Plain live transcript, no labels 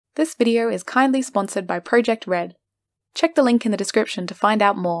This video is kindly sponsored by Project Red. Check the link in the description to find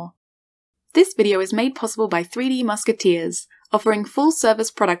out more. This video is made possible by 3D Musketeers, offering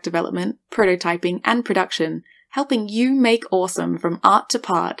full-service product development, prototyping, and production, helping you make awesome from art to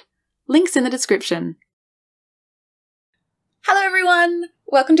part. Links in the description. Hello everyone!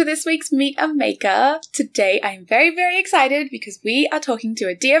 Welcome to this week's Meet a Maker. Today I am very, very excited because we are talking to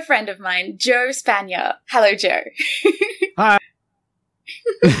a dear friend of mine, Joe Spanier. Hello, Joe. Hi.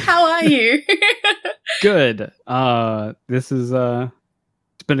 How are you? Good. This is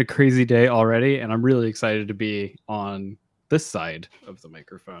it's been a crazy day already, and I'm really excited to be on this side of the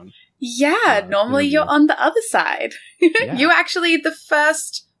microphone. Yeah, normally interview. you're on the other side. Yeah. You actually the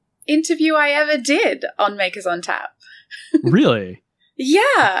first interview I ever did on Makers on Tap. Really?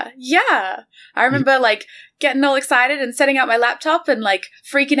 Yeah. I remember getting all excited and setting up my laptop and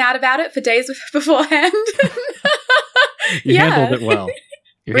freaking out about it for days beforehand. You handled it well.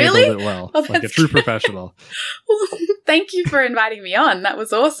 You Really? handled it well. Oh, like a that's true good. professional. Well, thank you for inviting me on. That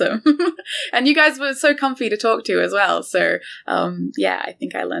was awesome. And you guys were so comfy to talk to as well. So, yeah, I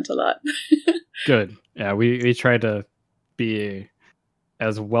think I learned a lot. Good. Yeah, we try to be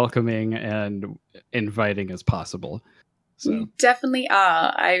as welcoming and inviting as possible. So You definitely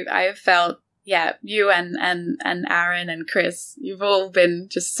are. I have felt, you and Aaron and Chris, you've all been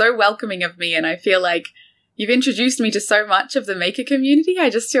just so welcoming of me, and I feel like you've introduced me to so much of the maker community. I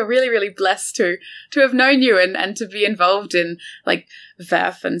just feel really, really blessed to have known you and to be involved in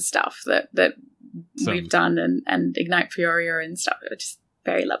VEF and stuff that we've done and Ignite Peoria and stuff. It's just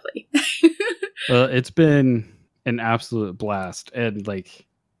very lovely. well, it's been an absolute blast, and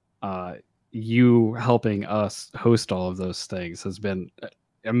you helping us host all of those things has been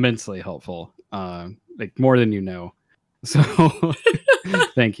immensely helpful, more than you know. So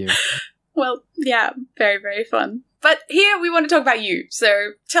thank you. Well, yeah, very, very fun. But here we want to talk about you.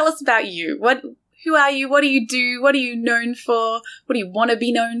 So tell us about you. Who are you? What do you do? What are you known for? What do you want to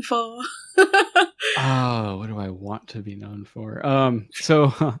be known for? Oh, what do I want to be known for?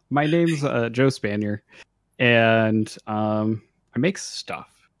 So my name's Joe Spanier, and I make stuff.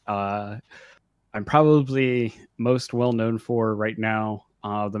 I'm probably most well known for right now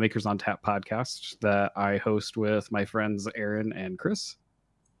the Makers on Tap podcast that I host with my friends Aaron and Chris.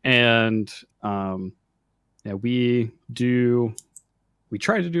 And we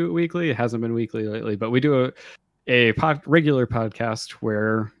try to do it weekly. It hasn't been weekly lately, but we do a regular podcast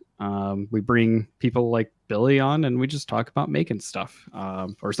where we bring people like Billy on and we just talk about making stuff.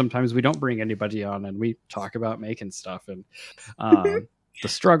 Or sometimes we don't bring anybody on and we talk about making stuff and the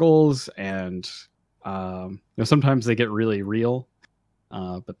struggles, and sometimes they get really real,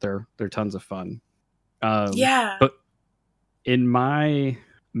 but they're tons of fun. But in my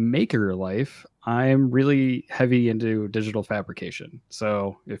maker life, I'm really heavy into digital fabrication.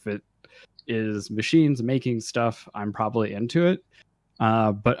 So if it is machines making stuff, I'm probably into it.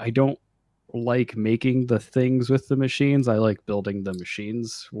 But I don't like making the things with the machines. I like building the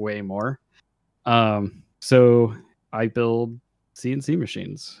machines way more. So I build CNC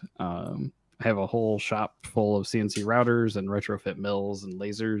machines. I have a whole shop full of CNC routers and retrofit mills and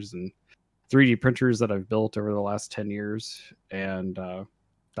lasers and 3D printers that I've built over the last 10 years. And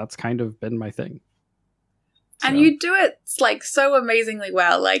that's kind of been my thing. And you do it so amazingly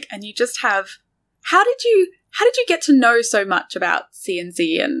well. And you just have, how did you get to know so much about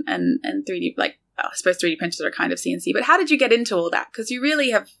CNC and 3D? I suppose 3D printers are kind of CNC, but how did you get into all that? Because you really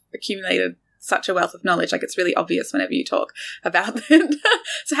have accumulated such a wealth of knowledge. It's really obvious whenever you talk about it.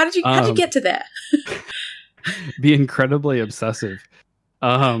 So how did you get to there? Be incredibly obsessive.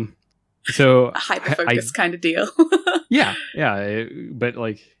 So a hyper-focus kind of deal. yeah, but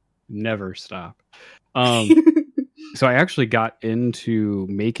never stop. So I actually got into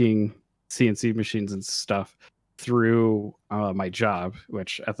making CNC machines and stuff through my job,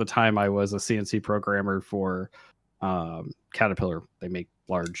 which at the time I was a CNC programmer for Caterpillar. They make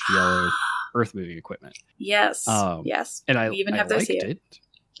large yellow earth moving equipment. Yes. Yes. And I even have those here.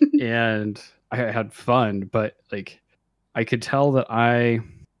 And I had fun, but I could tell that I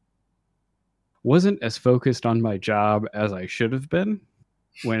wasn't as focused on my job as I should have been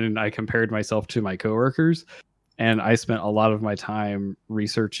when I compared myself to my coworkers. And I spent a lot of my time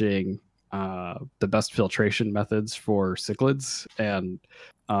researching the best filtration methods for cichlids and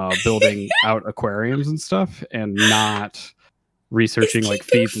building out aquariums and stuff, and not researching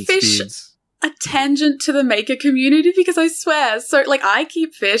feeds and speeds. A tangent to the maker community, because I swear, so I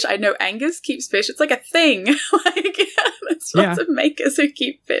keep fish. I know Angus keeps fish. It's a thing. There's lots of makers who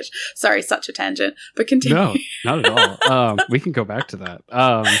keep fish. Sorry, such a tangent, but continue. No, not at all. We can go back to that.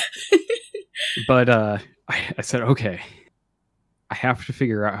 But I said, okay, I have to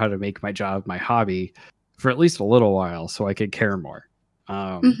figure out how to make my job my hobby for at least a little while so I could care more.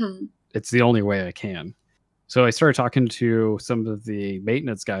 It's the only way I can. So I started talking to some of the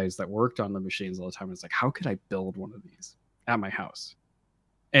maintenance guys that worked on the machines all the time. I was like, how could I build one of these at my house?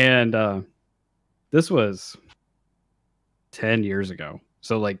 And this was 10 years ago.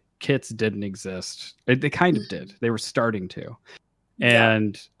 So like kits didn't exist. They kind of did. They were starting to.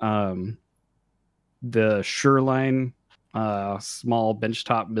 And the Shoreline small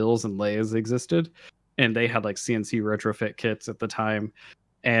benchtop mills and lathes existed. And they had like CNC retrofit kits at the time.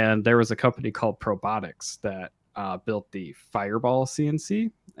 And there was a company called Probotics that built the Fireball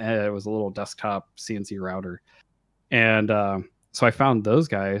CNC. It was a little desktop CNC router. And so I found those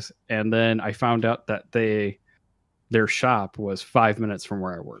guys. And then I found out that their shop was 5 minutes from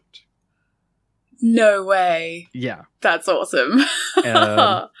where I worked. No way. Yeah. That's awesome.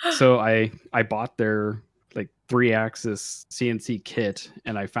 So I bought their like 3-axis CNC kit,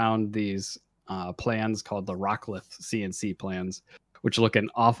 and I found these plans called the Rocklith CNC plans, which look an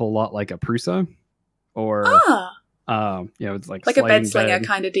awful lot like a Prusa, or it's like a bed slinger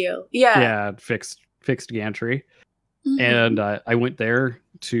kind of deal. Yeah, fixed gantry. And I went there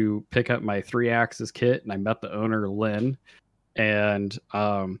to pick up my 3-axis kit, and I met the owner, Lynn, and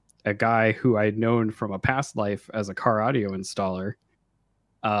a guy who I'd known from a past life as a car audio installer.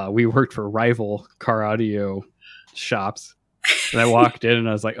 We worked for rival car audio shops. And I walked in and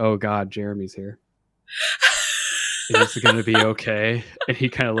I was like, oh God, Jeremy's here. Is this going to be okay? And he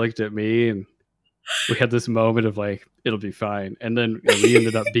kind of looked at me, and we had this moment of like, it'll be fine. And then we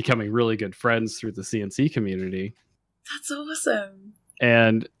ended up becoming really good friends through the CNC community. That's awesome.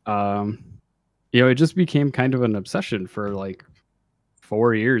 And, it just became kind of an obsession for like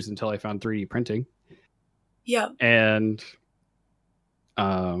 4 years until I found 3D printing. Yeah. And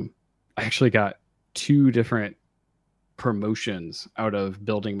I actually got 2 different promotions out of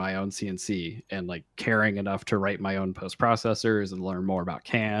building my own CNC and like caring enough to write my own post processors and learn more about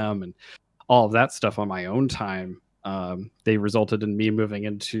CAM and all of that stuff on my own time. They resulted in me moving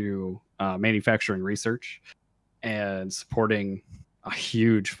into manufacturing research and supporting a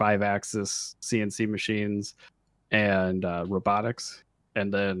huge 5-axis CNC machines and robotics.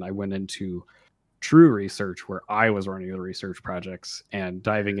 And then I went into true research, where I was running the research projects and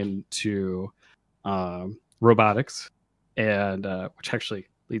diving into robotics, and which actually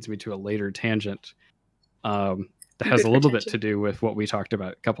leads me to a later tangent that has a little bit to do with what we talked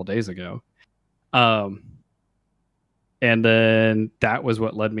about a couple days ago. And then that was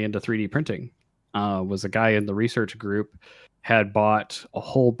what led me into 3D printing. Was a guy in the research group had bought a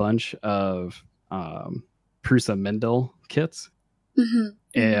whole bunch of Prusa Mendel kits,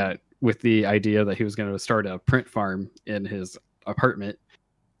 and with the idea that he was going to start a print farm in his apartment,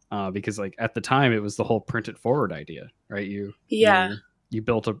 because like at the time it was the whole print it forward idea, right? You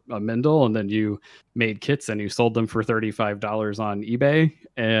built a Mendel, and then you made kits and you sold them for $35 on eBay,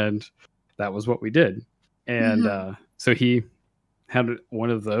 and that was what we did. And so he had one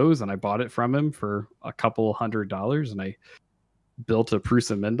of those, and I bought it from him for a couple $100, and I built a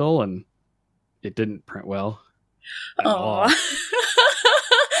Prusa Mendel, and it didn't print well at all.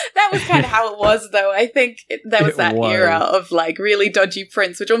 That was kind of how it was, though. I think there was that era of like really dodgy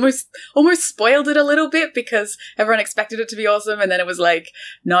prints, which almost spoiled it a little bit, because everyone expected it to be awesome, and then it was like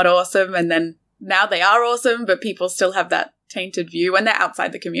not awesome, and then now they are awesome, but people still have that tainted view when they're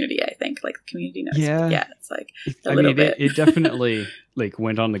outside the community. I think like the community knows. Yeah, it's like a little bit. It definitely like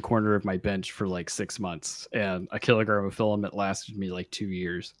went on the corner of my bench for like 6 months, and a kilogram of filament lasted me like 2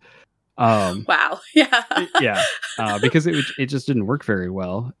 years. Wow. Yeah. Because it just didn't work very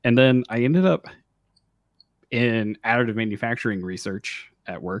well. And then I ended up in additive manufacturing research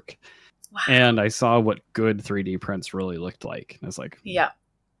at work. Wow. And I saw what good 3D prints really looked like. And I was like, yeah,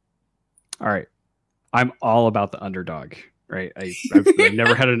 all right, I'm all about the underdog, right? I've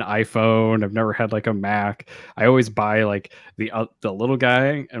never had an iPhone. I've never had like a Mac. I always buy like the little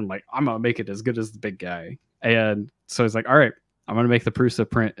guy, and like, I'm going to make it as good as the big guy. And so I was like, all right, I'm going to make the Prusa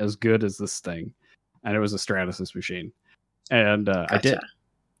print as good as this thing. And it was a Stratasys machine. And I did.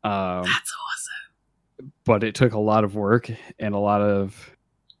 That's awesome. But it took a lot of work and a lot of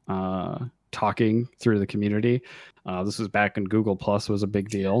talking through the community. This was back when Google Plus was a big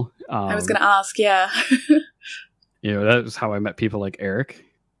deal. I was going to ask, yeah. That was how I met people like Eric.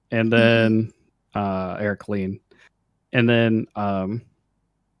 And then Eric Lean. And then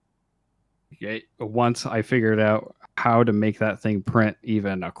once I figured out how to make that thing print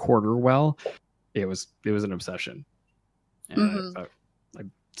even a quarter well, it was an obsession. And I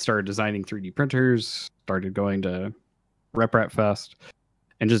started designing 3D printers, started going to RepRap Fest,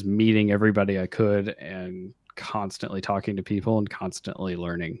 and just meeting everybody I could and constantly talking to people and constantly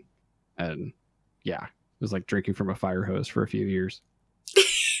learning. And yeah, it was like drinking from a fire hose for a few years.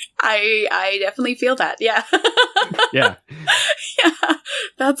 I definitely feel that. Yeah. Yeah. Yeah.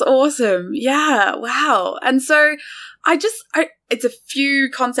 That's awesome. Yeah. Wow. And so it's a few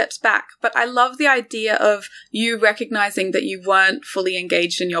concepts back, but I love the idea of you recognizing that you weren't fully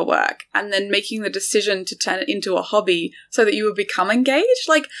engaged in your work and then making the decision to turn it into a hobby so that you would become engaged.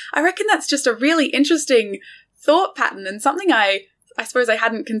 Like, I reckon that's just a really interesting thought pattern and something I suppose I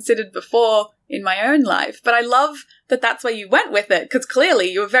hadn't considered before in my own life. But I love that that's where you went with it, because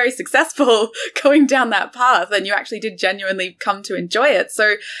clearly you were very successful going down that path and you actually did genuinely come to enjoy it.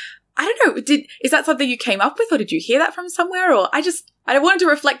 So I don't know, is that something you came up with, or did you hear that from somewhere? Or I wanted to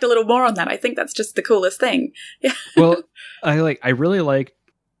reflect a little more on that. I think that's just the coolest thing. Yeah. Well, I really like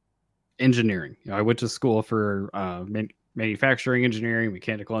engineering. I went to school for manufacturing engineering,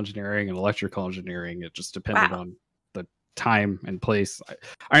 mechanical engineering, and electrical engineering. It just depended on the time and place.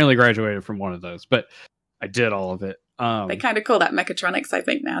 I only graduated from one of those, but I did all of it. They kind of call that mechatronics, I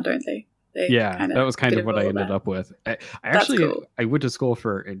think, now, don't they? Yeah, that was kind of what I ended up with. I actually, cool. I went to school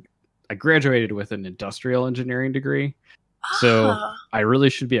I graduated with an industrial engineering degree. So I really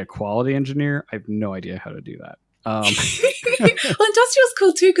should be a quality engineer. I have no idea how to do that. Well, industrial's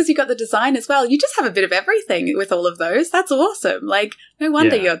cool too, because you got the design as well. You just have a bit of everything with all of those. That's awesome. Like, no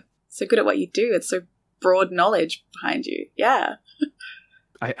wonder you're so good at what you do. It's so broad knowledge behind you. Yeah.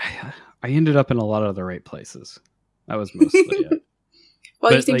 I ended up in a lot of the right places. That was mostly it.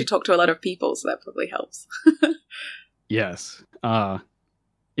 Well, you seem to talk to a lot of people, so that probably helps. Yes.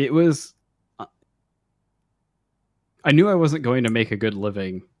 It was... I knew I wasn't going to make a good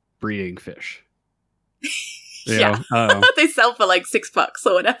living breeding fish. They sell for like $6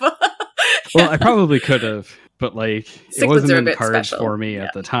 or whatever. Well, I probably could have, but like it wasn't in the cards special for me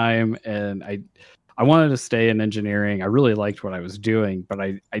at the time, and I wanted to stay in engineering. I really liked what I was doing, but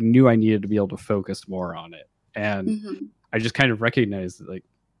I knew I needed to be able to focus more on it, and I just kind of recognized that, like,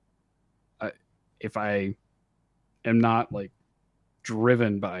 if I am not like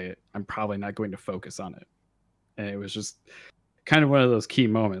driven by it, I'm probably not going to focus on it. And it was just kind of one of those key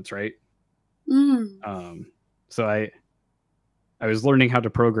moments, right? So I was learning how to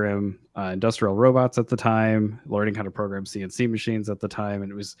program industrial robots at the time, learning how to program CNC machines at the time,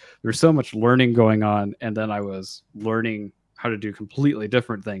 and there was so much learning going on. And then I was learning how to do completely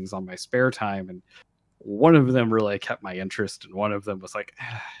different things on my spare time, and one of them really kept my interest, and one of them was like,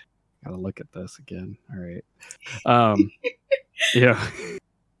 gotta look at this again. All right.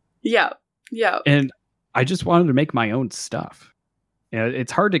 Yeah. And I just wanted to make my own stuff.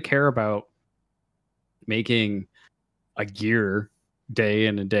 It's hard to care about making a gear day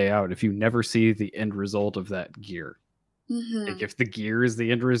in and day out if you never see the end result of that gear. Like, if the gear is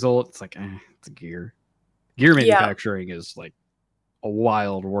the end result, it's like, it's a gear. Gear manufacturing is like a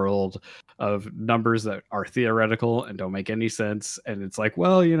wild world of numbers that are theoretical and don't make any sense. And it's like,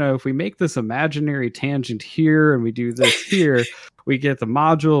 well, if we make this imaginary tangent here and we do this here, we get the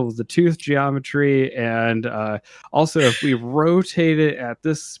module of the tooth geometry. And also, if we rotate it at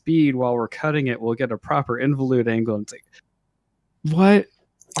this speed while we're cutting it, we'll get a proper involute angle. And it's like, what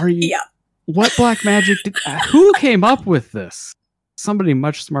are you? Yeah. What black magic who came up with this? Somebody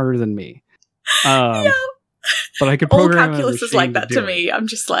much smarter than me. But I could program. All calculus is like that to me. I'm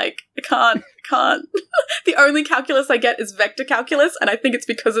just like, I can't. The only calculus I get is vector calculus, and I think it's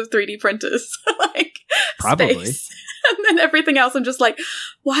because of 3D printers. Like, probably. Space. And then everything else, I'm just like,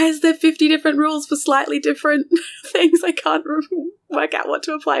 why is there 50 different rules for slightly different things? I can't work out what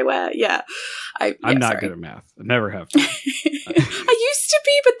to apply where. Yeah. I'm not good at math. I never have been. I used to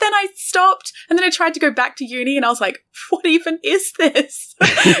be, but then I stopped, and then I tried to go back to uni, and I was like, what even is this?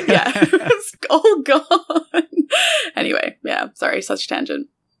 Yeah, it's all gone. Anyway, yeah, sorry, such tangent.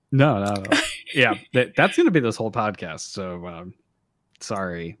 No. Yeah, that's going to be this whole podcast, so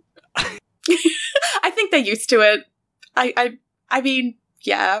sorry. I think they're used to it. I mean,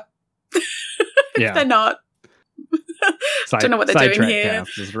 yeah. Yeah. They're not. Don't know what they're doing here.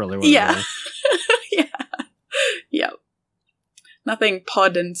 Cast is really what it is. Yeah. Nothing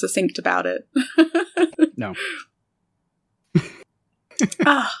pod and succinct about it. No.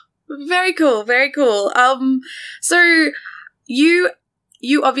 Very cool. Very cool. So you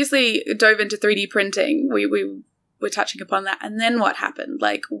obviously dove into 3D printing. We were touching upon that. And then what happened?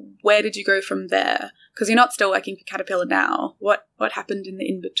 Like, where did you go from there? Because you're not still working for Caterpillar now. What happened in the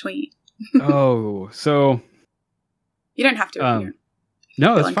in-between? Oh, so... You don't have to.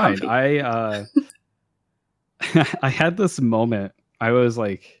 No, it's fine. I had this moment. I was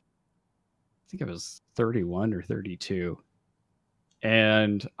like, I think I was 31 or 32.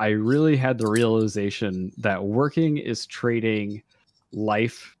 And I really had the realization that working is trading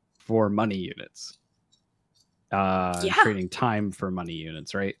life for money units, trading time for money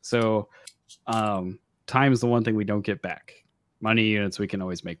units, right? So time is the one thing we don't get back. Money units we can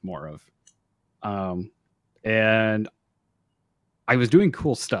always make more of. And I was doing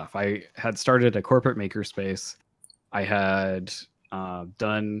cool stuff. I had started a corporate makerspace. I had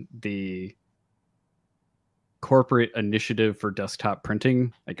done the corporate initiative for desktop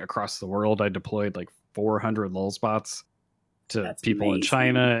printing, like across the world. I deployed like 400 Lulzbots to That's people amazing. in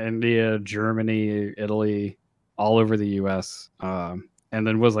China, India, Germany, Italy, all over the US. And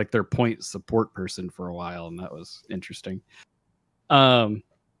then was like their point support person for a while, and that was interesting. And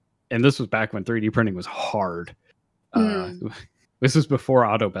this was back when 3D printing was hard. This was before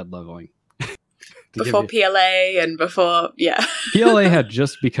auto bed leveling. Before PLA and before, PLA had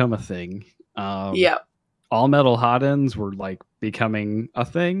just become a thing. All metal hot ends were like becoming a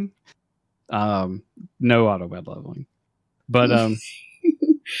thing. No auto bed leveling. But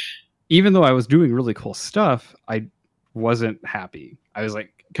even though I was doing really cool stuff, I wasn't happy. I was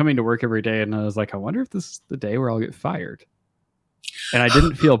like coming to work every day and I was like, I wonder if this is the day where I'll get fired. And I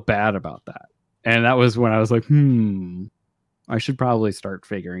didn't feel bad about that. And that was when I was like, I should probably start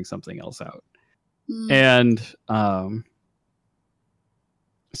figuring something else out. And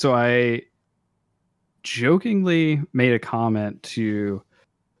so I jokingly made a comment to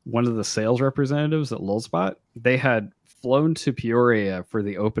one of the sales representatives at Lulzbot. They had flown to Peoria for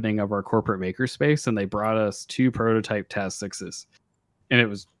the opening of our corporate makerspace, and they brought us 2 prototype TAS 6s, and it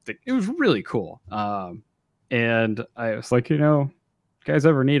was really cool. And I was like, if you guys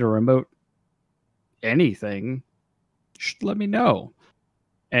ever need a remote anything, just let me know.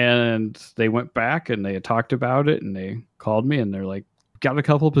 And they went back and they had talked about it, and they called me and they're like, got a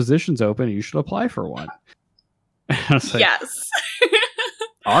couple positions open, you should apply for one. And I was like, yes.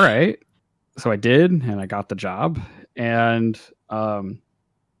 All right. So I did, and I got the job. And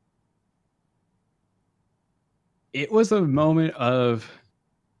it was a moment of,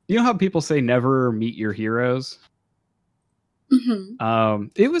 how people say never meet your heroes?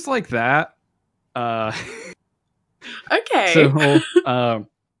 It was like that. Okay. So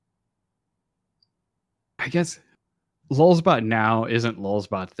I guess Lulzbot now isn't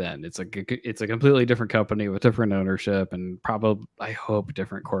Lulzbot then. It's a completely different company with different ownership and probably, I hope,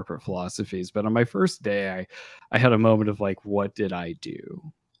 different corporate philosophies. But on my first day, I had a moment of like, what did I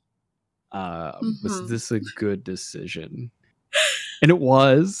do? Was this a good decision? And it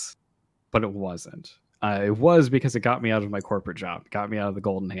was, but it wasn't. It was because it got me out of my corporate job, got me out of the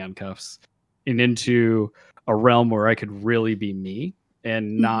golden handcuffs and into a realm where I could really be me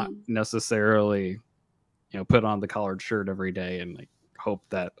and not necessarily put on the collared shirt every day and like hope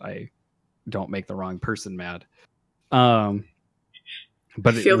that I don't make the wrong person mad. But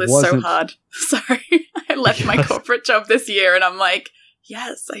I feel this so hard. Sorry. I left my corporate job this year and I'm like,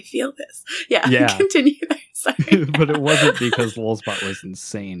 yes, I feel this. Yeah. Continue there. Sorry. But it wasn't because Lulzbot was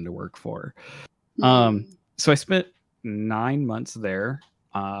insane to work for. So I spent 9 months there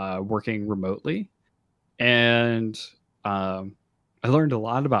working remotely, and I learned a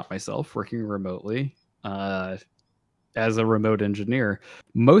lot about myself working remotely. As a remote engineer,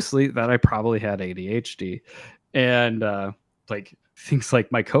 mostly that I probably had ADHD, and like things like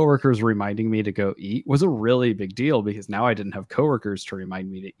my coworkers reminding me to go eat was a really big deal because now I didn't have coworkers to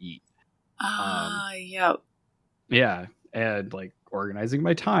remind me to eat. Yeah, and like organizing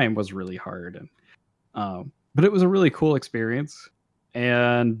my time was really hard, and but it was a really cool experience.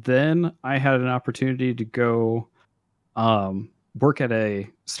 And then I had an opportunity to go work at a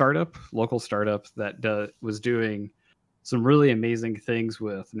local startup that was doing some really amazing things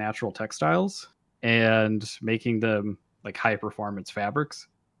with natural textiles and making them like high performance fabrics.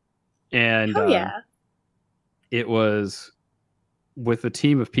 And it was with a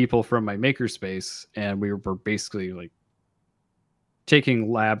team of people from my makerspace, and we were basically like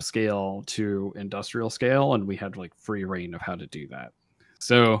taking lab scale to industrial scale, and we had like free reign of how to do that.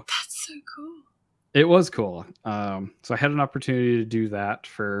 So that's so cool. It was cool. So I had an opportunity to do that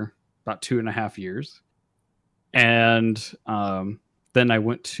for about 2.5 years. And then I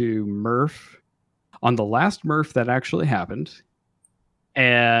went to Murph on the last Murph that actually happened,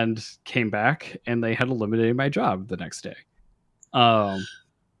 and came back, and they had eliminated my job the next day. Of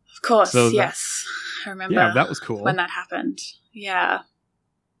course, so yes. I remember. Yeah, that was cool. When that happened. Yeah.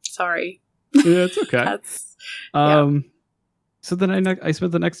 Sorry. Yeah, it's okay. So then I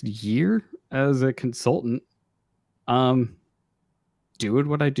spent the next year as a consultant doing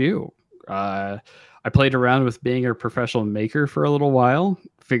what I do. I played around with being a professional maker for a little while,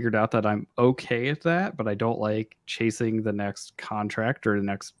 figured out that I'm okay at that, but I don't like chasing the next contract or the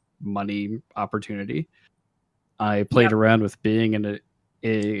next money opportunity. I played around with being in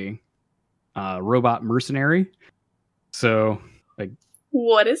a robot mercenary. So, like,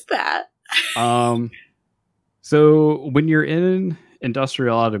 what is that? So when you're in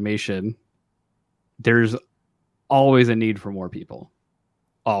industrial automation, there's always a need for more people.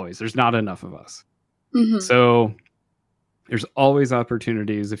 Always. There's not enough of us. Mm-hmm. So there's always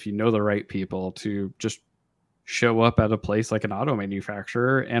opportunities, if you know the right people, to just show up at a place like an auto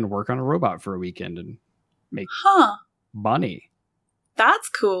manufacturer and work on a robot for a weekend and make money. That's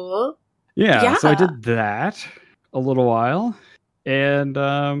cool. Yeah. So I did that a little while, and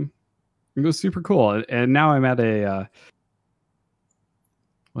it was super cool. And now I'm at a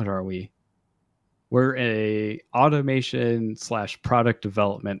what are we? We're a automation / product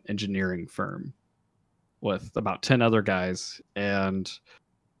development engineering firm with about 10 other guys, and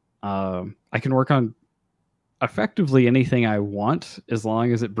I can work on effectively anything I want as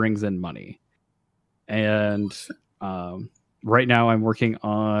long as it brings in money. And right now I'm working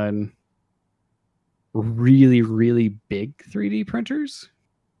on really, really big 3D printers.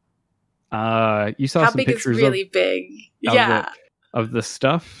 You saw some pictures. How big is really big? Of the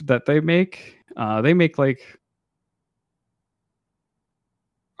stuff that they make. They make like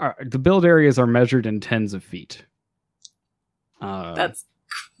the build areas are measured in tens of feet. That's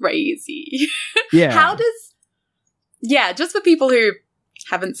crazy. Yeah. Just for people who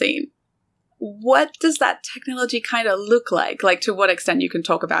haven't seen, what does that technology kind of look like? Like, to what extent you can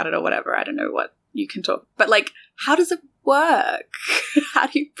talk about it or whatever. I don't know what you can talk, but like, how does it work? How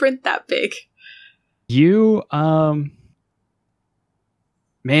do you print that big?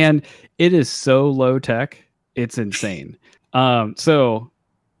 Man, it is so low tech. It's insane. So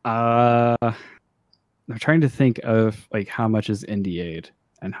I'm trying to think of like how much is NDA'd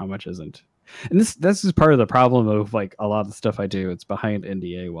and how much isn't. And this is part of the problem of like a lot of the stuff I do. It's behind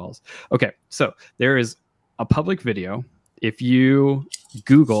NDA walls. Okay, so there is a public video. If you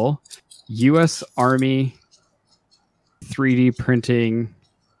Google U.S. Army 3D printing,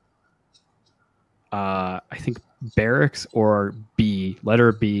 I think barracks or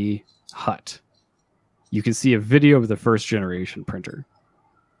letter B hut, you can see a video of the first generation printer.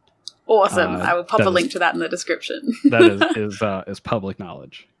 Awesome. I will pop a link to that in the description. That is public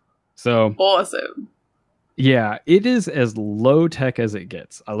knowledge. So awesome. Yeah, it is as low tech as it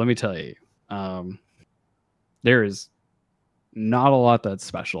gets. Let me tell you, there is not a lot that's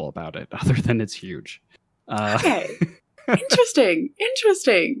special about it other than it's huge. Okay. Interesting.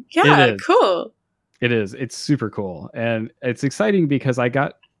 Yeah, cool. It is. It's super cool. And it's exciting because I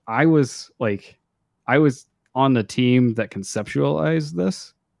was on the team that conceptualized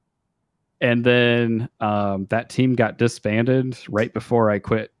this. And then that team got disbanded right before I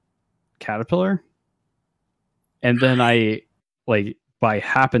quit Caterpillar. And then I, like, by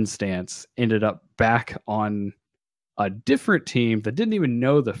happenstance, ended up back on a different team that didn't even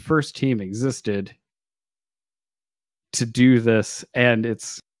know the first team existed to do this. And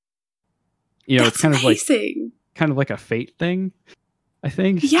it's, That's it's kind amazing. of like a fate thing, I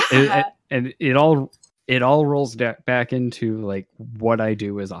think. Yeah. And it all rolls back into like what I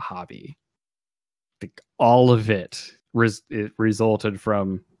do as a hobby. Like, all of it resulted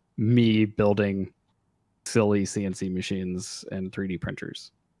from me building silly CNC machines and 3D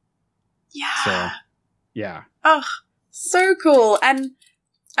printers. Yeah. So, yeah. Oh, so cool. And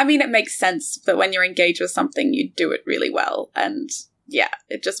I mean, it makes sense that when you're engaged with something, you do it really well. And yeah,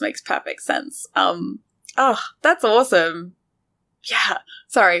 it just makes perfect sense. Oh, that's awesome. Yeah.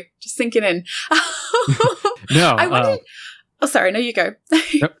 Sorry, just sinking in. No. I wanted... sorry. No, you go.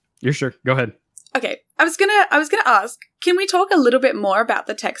 Yep, you're sure. Go ahead. Okay. I was gonna ask, can we talk a little bit more about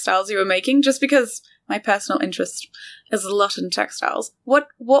the textiles you were making? Just because my personal interest is a lot in textiles. Was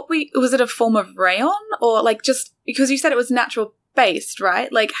it a form of rayon, or like, just because you said it was natural based,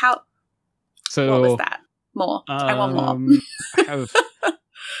 right? Like, how? So what was that? More. I want more. I have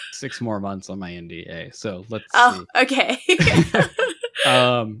 6 more months on my NDA, so let's see. Okay.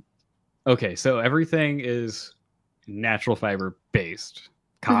 Okay, so everything is natural fiber based.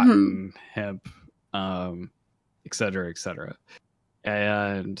 Cotton, hemp, et cetera,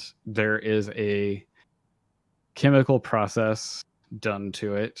 and there is a chemical process done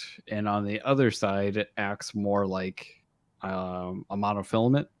to it, and on the other side it acts more like a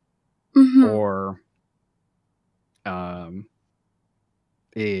monofilament or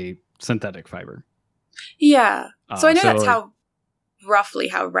a synthetic fiber. Yeah, so I know that's like, roughly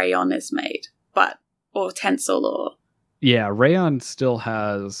how rayon is made, or Tencel, or yeah, rayon still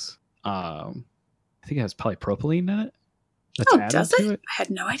has I think it has polypropylene in it. That's Oh, added does to it? it. I had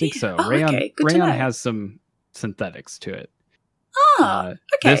no idea. I think so. Oh, Rayon, okay. Good to Rayon know. has some synthetics to it. Ah,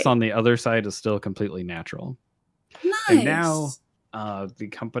 okay. This on the other side is still completely natural. Nice. And now the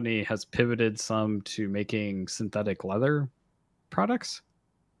company has pivoted some to making synthetic leather products.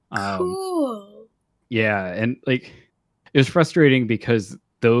 Cool. Yeah, and like it was frustrating because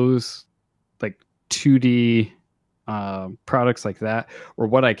those like 2D products like that were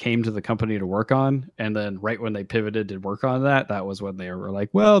what I came to the company to work on, and then right when they pivoted to work on that was when they were like,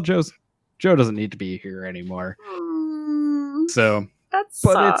 "Well, Joe doesn't need to be here anymore." So,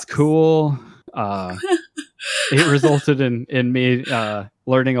 but it's cool. It resulted in me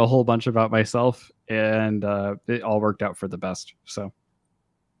learning a whole bunch about myself, and it all worked out for the best. So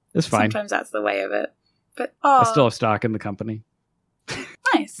it's fine. Sometimes that's the way of it. But I still have stock in the company.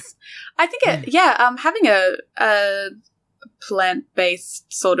 Nice. I think having a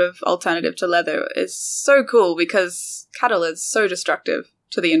plant-based sort of alternative to leather is so cool because cattle is so destructive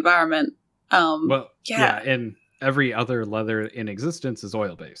to the environment. And every other leather in existence is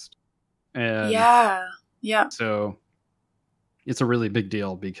oil-based. And yeah. So it's a really big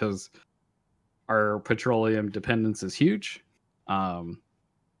deal because our petroleum dependence is huge. And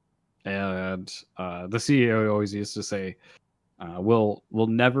the CEO always used to say, we'll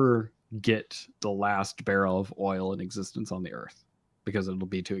never get the last barrel of oil in existence on the earth because it'll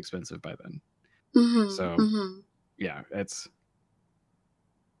be too expensive by then. So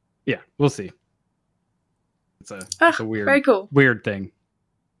we'll see. It's a weird, very cool, weird thing.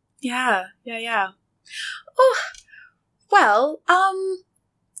 Yeah. Oh, well,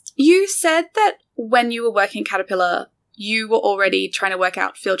 you said that when you were working at Caterpillar, you were already trying to work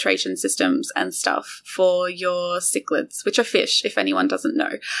out filtration systems and stuff for your cichlids, which are fish, if anyone doesn't know.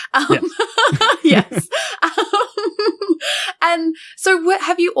 Yes. And so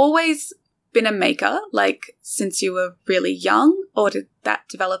have you always been a maker, like since you were really young, or did that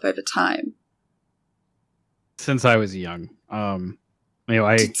develop over time? Since I was young.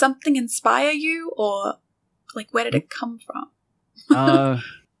 Did something inspire you, or like where did it come from?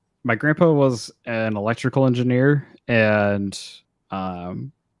 My grandpa was an electrical engineer, and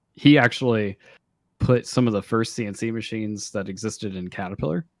he actually put some of the first CNC machines that existed in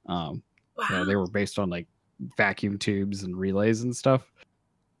Caterpillar. Wow. They were based on like vacuum tubes and relays and stuff.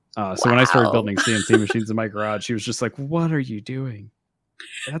 So when I started building CNC machines in my garage, he was just like, "What are you doing?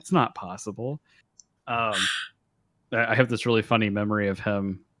 That's not possible." I have this really funny memory of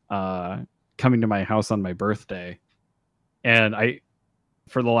him coming to my house on my birthday, and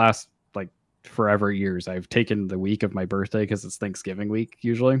for the last like forever years, I've taken the week of my birthday because it's Thanksgiving week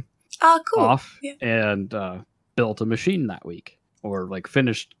usually. Oh, cool. Off and built a machine that week, or like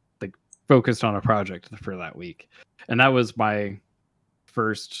focused on a project for that week, and that was my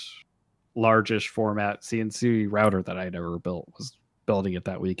first largest format CNC router that I'd ever built. Was building it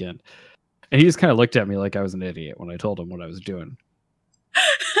that weekend. And he just kind of looked at me like I was an idiot when I told him what I was doing.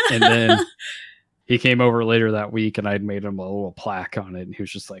 And then he came over later that week, and I'd made him a little plaque on it, and he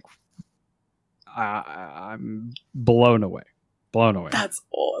was just like, I'm blown away. That's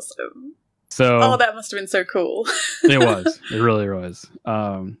awesome. So, that must have been so cool. It was. It really was.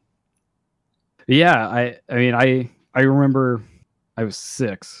 I remember I was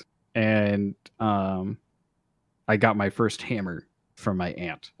 6, and I got my first hammer from my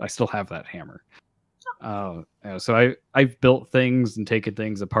aunt. I still have that hammer. So I've built things and taken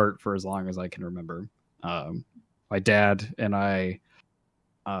things apart for as long as I can remember. My dad and I,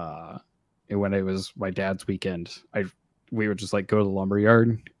 when it was my dad's weekend, we would just like go to the lumber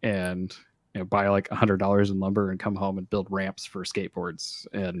yard and buy like $100 in lumber and come home and build ramps for skateboards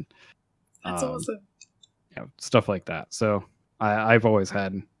and that's awesome. Stuff like that. So I've always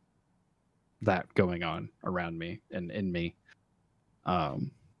had that going on around me and in me.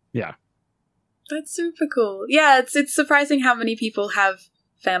 That's super cool. Yeah, it's surprising how many people have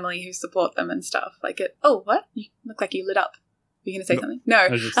family who support them and stuff. Like what? You look like you lit up. Were you going to say something? No. I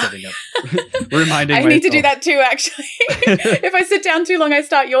was just sitting up. Reminding I need to do that too, actually. If I sit down too long, I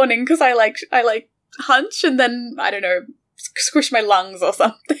start yawning because I hunch and then, I don't know, squish my lungs or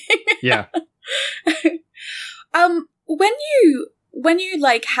something. Yeah. When you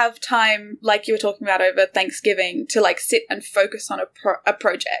like have time, like you were talking about over Thanksgiving, to like sit and focus on a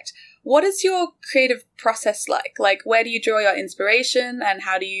project, what is your creative process like? Like, where do you draw your inspiration, and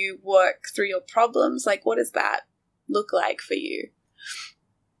how do you work through your problems? Like, what does that look like for you?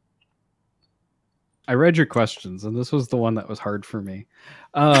 I read your questions, and this was the one that was hard for me.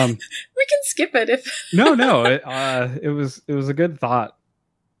 We can skip it if No. It was a good thought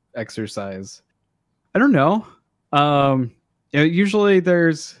exercise. I don't know. Usually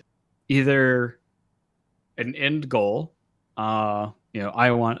there's either an end goal, I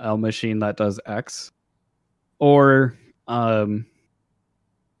want a machine that does X, or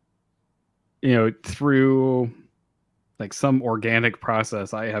through like some organic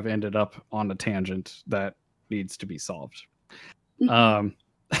process, I have ended up on a tangent that needs to be solved.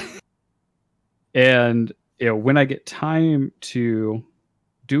 And when I get time to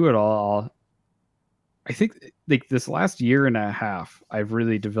do it all, I think like this last year and a half, I've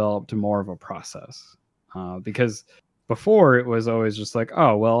really developed more of a process. Because before it was always just like,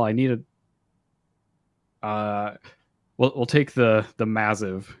 oh well, I need we'll take the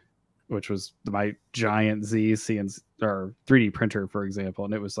Massive, which was my giant Z CNC or 3D printer, for example,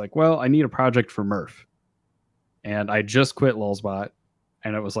 and it was like, well, I need a project for Murph, and I just quit Lulzbot,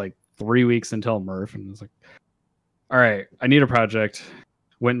 and it was like 3 weeks until Murph, and I was like, all right, I need a project.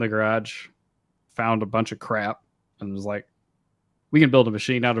 Went in the garage, found a bunch of crap, and was like, we can build a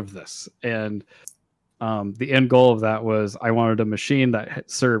machine out of this. And the end goal of that was I wanted a machine that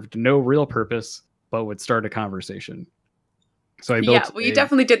served no real purpose but would start a conversation. So I built. Yeah, well, you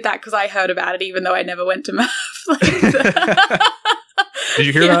definitely did that because I heard about it, even though I never went to math. Did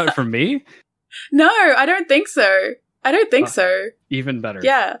you hear about it from me? No, I don't think so. I don't think so. Even better.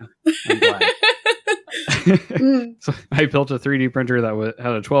 Yeah. I'm glad. So I built a 3D printer that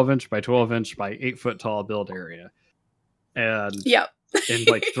had a 12-inch by 12-inch by 8-foot tall build area, and in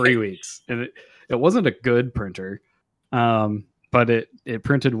like 3 weeks, and it wasn't a good printer, but it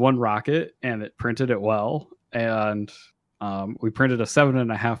printed one rocket and it printed it well, and we printed a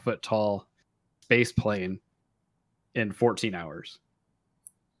 7.5-foot tall space plane in 14 hours.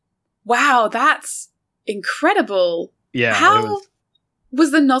 Wow, that's incredible. Yeah. How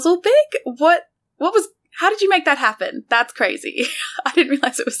was the nozzle big? How did you make that happen? That's crazy. I didn't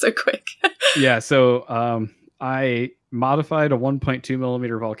realize it was so quick. Yeah, so I modified a 1.2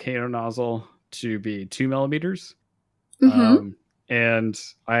 millimeter volcano nozzle to be 2 millimeters. And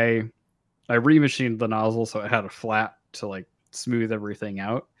I remachined the nozzle so it had a flat to like smooth everything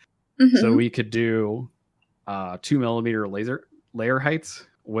out. So we could do 2 millimeter layer heights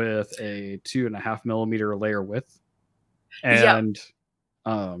with a 2.5 millimeter layer width. And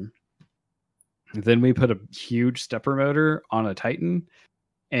then we put a huge stepper motor on a Titan,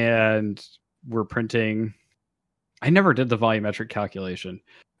 and we're printing. I never did the volumetric calculation,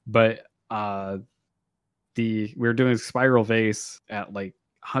 but we were doing spiral vase at like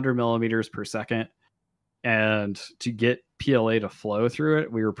 100 millimeters per second, and to get PLA to flow through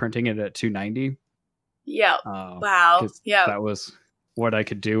it, we were printing it at 290. Yeah. Wow. Yeah. That was what I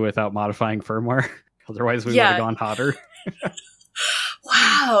could do without modifying firmware. Otherwise, we would have gone hotter.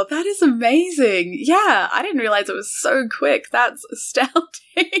 Wow, that is amazing. Yeah, I didn't realize it was so quick. That's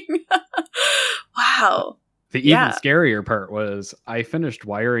astounding. Wow. The even scarier part was I finished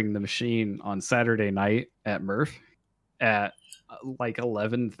wiring the machine on Saturday night at Murph at like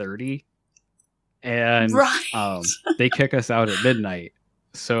 11:30, and they kick us out at midnight.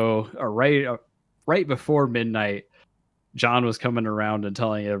 So right before midnight, John was coming around and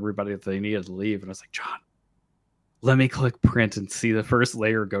telling everybody that they needed to leave, and I was like, John, let me click print and see the first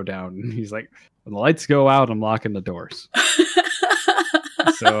layer go down. And he's like, when the lights go out, I'm locking the doors.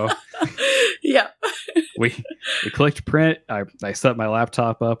 So yeah, we clicked print. I set my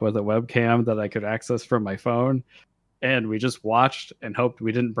laptop up with a webcam that I could access from my phone, and we just watched and hoped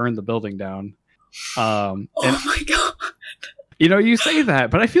we didn't burn the building down. Oh my god. You say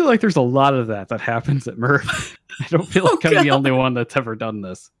that, but I feel like there's a lot of that happens at Murph. I don't feel like I'm the only one that's ever done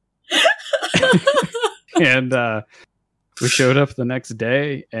this. And we showed up the next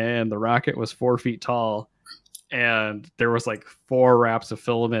day, and the rocket was 4 feet tall, and there was like 4 wraps of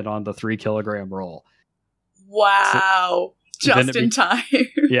filament on the 3 kilogram roll. Wow. So just in time.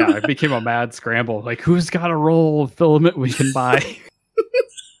 Yeah, it became a mad scramble. Like, who's got a roll of filament we can buy?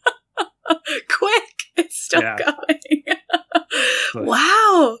 Quick! It's still going.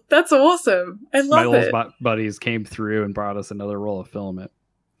 Wow, that's awesome. I love it. My old buddies came through and brought us another roll of filament.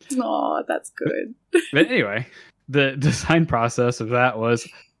 Oh, that's good. But anyway, the design process of that was,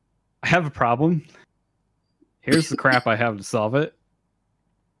 I have a problem. Here's the crap I have to solve it.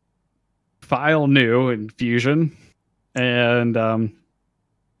 File new in Fusion, and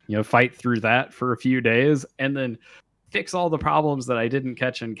fight through that for a few days, and then fix all the problems that I didn't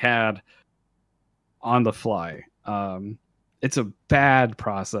catch in CAD on the fly. It's a bad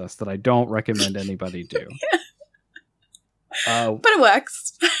process that I don't recommend anybody do. But it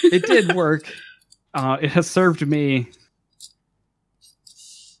works. It did work. It has served me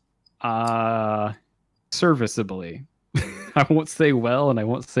serviceably. I won't say well, and I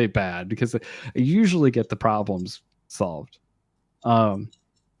won't say bad, because I usually get the problems solved.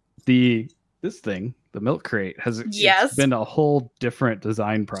 this thing, the milk crate, it's Yes. been a whole different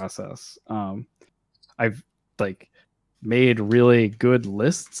design process. I've like made really good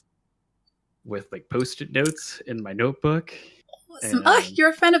lists with like post-it notes in my notebook. Awesome. Oh, you're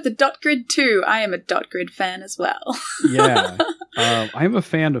a fan of the dot grid too. I am a dot grid fan as well. Yeah. I'm a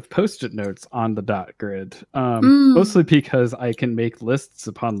fan of post-it notes on the dot grid. Mostly because I can make lists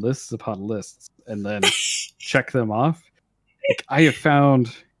upon lists upon lists and then check them off. Like, I have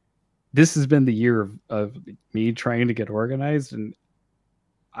found this has been the year of me trying to get organized, and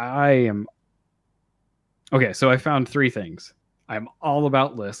I am okay. So I found 3 things. I'm all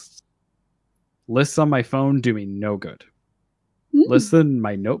about lists. Lists on my phone do me no good. Lists in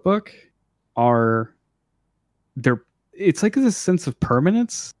my notebook it's like this sense of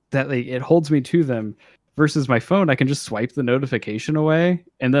permanence that it holds me to them, versus my phone. I can just swipe the notification away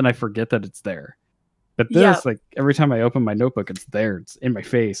and then I forget that it's there. But this, like, every time I open my notebook, it's there. It's in my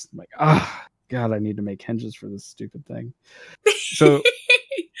face. I'm like, God, I need to make hinges for this stupid thing. So,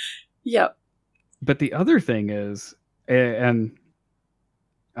 yep. But the other thing is, and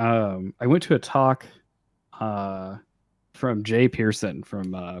I went to a talk from Jay Pearson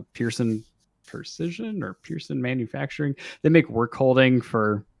from Pearson Precision or Pearson Manufacturing. They make work holding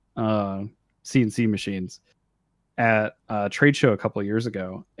for CNC machines at a trade show a couple of years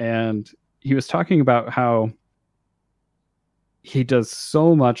ago. And he was talking about how he does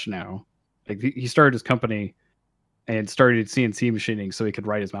so much now. Like, he started his company and started CNC machining so he could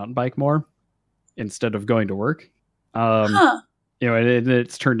ride his mountain bike more instead of going to work. And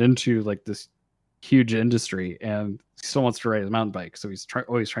it's turned into like this huge industry, and he still wants to ride his mountain bike. So he's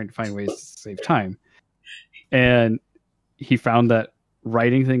always trying to find ways to save time. And he found that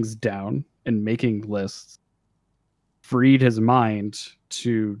writing things down and making lists freed his mind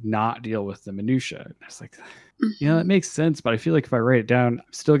to not deal with the minutia. And I was like, that makes sense, but I feel like if I write it down,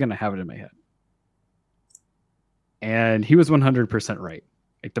 I'm still going to have it in my head. And he was 100% right.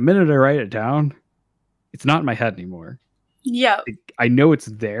 Like, the minute I write it down, it's not in my head anymore. Yeah. Like, I know it's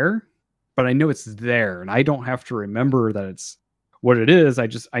there, but I know it's there, and I don't have to remember that it's what it is.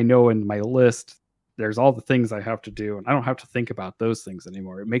 I know in my list, there's all the things I have to do, and I don't have to think about those things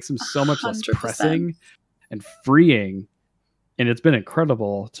anymore. It makes them so much 100%. Less pressing and freeing. And it's been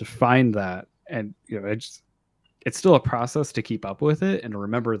incredible to find that. And, it's still a process to keep up with it and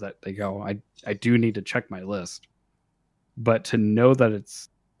remember that I do need to check my list, but to know that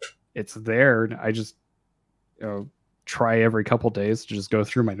it's there. I just, try every couple days to just go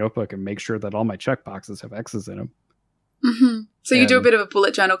through my notebook and make sure that all my check boxes have X's in them. Mm-hmm. So you do a bit of a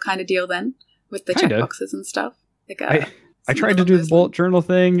bullet journal kind of deal then with the check boxes and stuff. Like I tried to do the bullet journal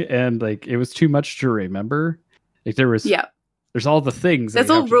thing, and like, it was too much to remember. Like, there's all the things. There's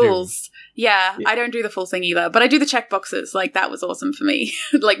all rules. Yeah, I don't do the full thing either, but I do the check boxes. Like, that was awesome for me.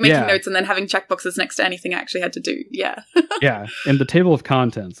 Like, making notes and then having check boxes next to anything I actually had to do. Yeah. Yeah, and the table of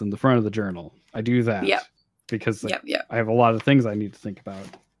contents in the front of the journal, I do that. Yeah. Because I have a lot of things I need to think about.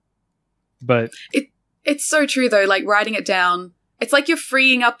 But it's so true though. Like, writing it down, it's like you're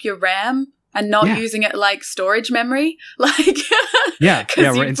freeing up your RAM and not using it like storage memory. Like, right.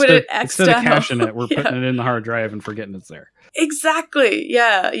 Instead of caching it, we're putting it in the hard drive and forgetting it's there. Exactly.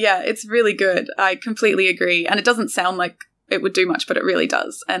 Yeah. It's really good. I completely agree. And it doesn't sound like it would do much, but it really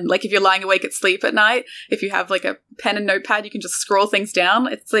does. And like, if you're lying awake at sleep at night, if you have like a pen and notepad, you can just scroll things down.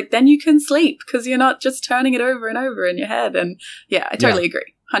 It's like, then you can sleep because you're not just turning it over and over in your head. And I totally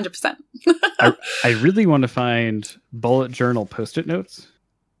agree. 100%. I really want to find bullet journal post-it notes.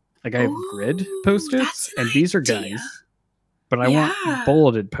 Like, I have grid post-its, and these are guys, but I want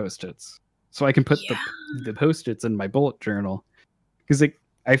bulleted post-its so I can put the post-its in my bullet journal. Because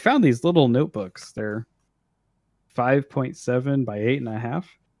I found these little notebooks. They're 5.7 by 8.5,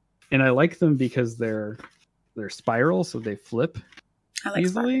 and I like them because they're spiral, so they flip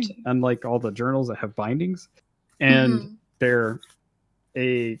easily, unlike all the journals that have bindings. And they're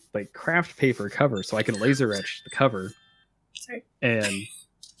a like craft paper cover, so I can laser etch the cover and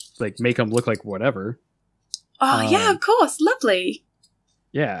like make them look like whatever. Oh yeah, of course, lovely.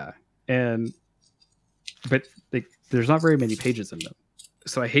 Yeah, but there's not very many pages in them,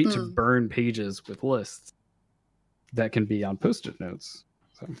 so I hate to burn pages with lists that can be on post-it notes.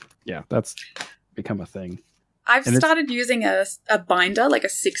 So yeah, that's become a thing. I've started using a binder, like a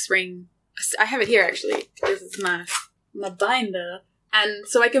 6-ring. I have it here actually. This is my binder. And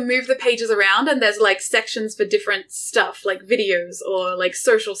so I can move the pages around, and there's like sections for different stuff, like videos or like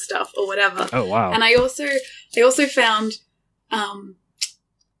social stuff or whatever. Oh wow. And I also found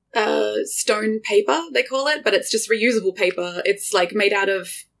stone paper, they call it, but it's just reusable paper. It's like made out of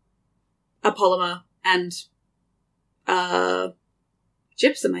a polymer and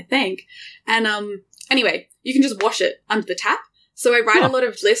gypsum, I think. And anyway, you can just wash it under the tap. So I write a lot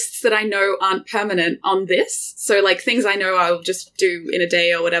of lists that I know aren't permanent on this. So like things I know I'll just do in a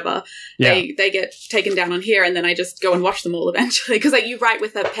day or whatever, they get taken down on here, and then I just go and wash them all eventually. Because like you write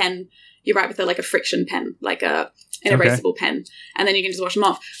with a pen, like a friction pen, like an erasable pen, and then you can just wash them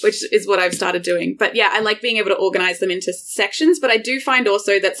off, which is what I've started doing. But yeah, I like being able to organize them into sections. But I do find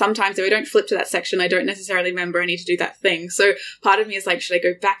also that sometimes if I don't flip to that section, I don't necessarily remember I need to do that thing. So part of me is like, should I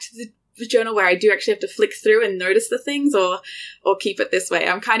go back to the journal where I do actually have to flick through and notice the things, or keep it this way?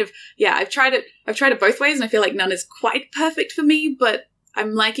 I'm kind of, I've tried it both ways, and I feel like none is quite perfect for me, but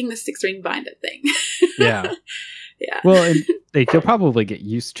I'm liking the 6-ring binder thing. Yeah. Well, and, like, you'll probably get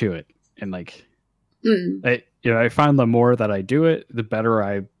used to it, and like, I find the more that I do it, the better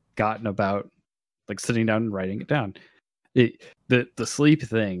I've gotten about like sitting down and writing it down. The sleep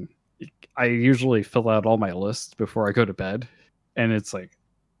thing, I usually fill out all my lists before I go to bed, and it's like,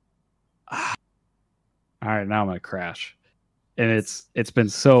 all right, now I'm gonna crash, and it's been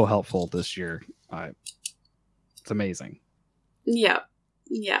so helpful this year. It's amazing. Yeah,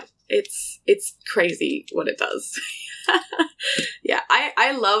 it's crazy what it does. Yeah,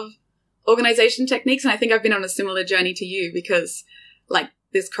 I love organization techniques, and I think I've been on a similar journey to you, because like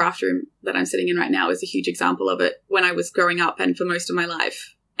this craft room that I'm sitting in right now is a huge example of it. When I was growing up and for most of my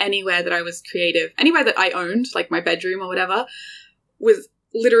life, anywhere that I was creative, anywhere that I owned, like my bedroom or whatever, was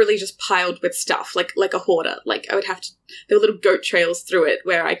literally just piled with stuff, like a hoarder. Like I would have to, there were little goat trails through it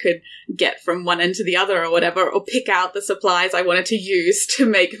where I could get from one end to the other or whatever, or pick out the supplies I wanted to use to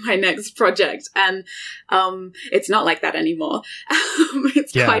make my next project. And it's not like that anymore.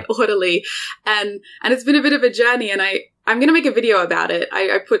 It's quite orderly, and it's been a bit of a journey, and I'm going to make a video about it.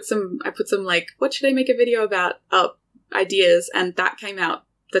 I put some like, what should I make a video about ideas, and that came out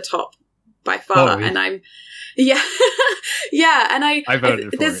the top by far. And I'm and I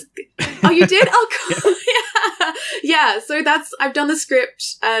voted for it. Oh, you did? Oh, cool. Yeah. So I've done the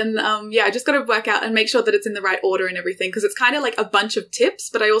script, and I just got to work out and make sure that it's in the right order and everything, because it's kind of like a bunch of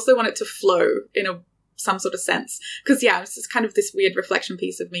tips, but I also want it to flow in some sort of sense, because it's just kind of this weird reflection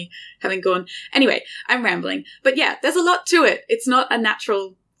piece of me having gone. Anyway, I'm rambling, but there's a lot to it. It's not a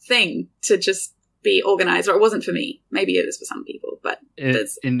natural thing to just be organized, or it wasn't for me. Maybe it is for some people, but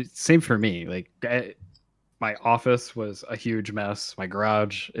and same for me. Like my office was a huge mess. My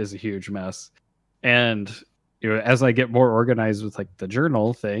garage is a huge mess. And as I get more organized with like the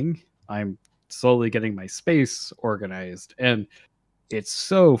journal thing, I'm slowly getting my space organized. And it's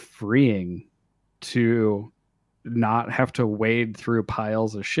so freeing to not have to wade through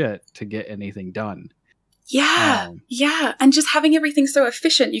piles of shit to get anything done. And just having everything so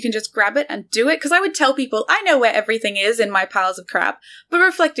efficient, you can just grab it and do it. Because I would tell people, I know where everything is in my piles of crap, but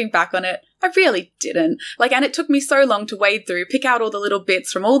reflecting back on it, I really didn't. And it took me so long to wade through, pick out all the little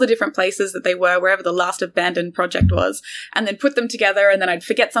bits from all the different places that they were, wherever the last abandoned project was, and then put them together, and then I'd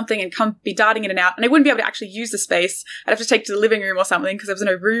forget something and be darting in and out, and I wouldn't be able to actually use the space. I'd have to take it to the living room or something, because there was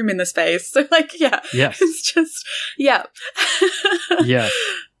no room in the space. So it's just,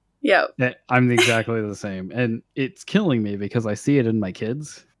 Yeah, I'm exactly the same, and it's killing me because I see it in my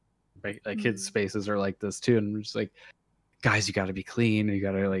kids. Right, like kids' spaces are like this too, and I'm just like, guys, you got to be clean, you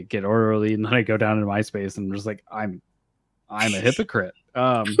got to like get orderly. And then I go down into my space, and I'm just like, I'm a hypocrite.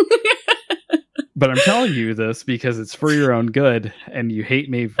 But I'm telling you this because it's for your own good, and you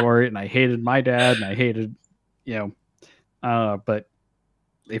hate me for it, and I hated my dad, and I hated, but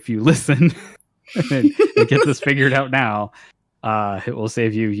if you listen and get this figured out now, it will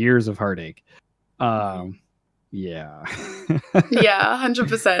save you years of heartache. 100%.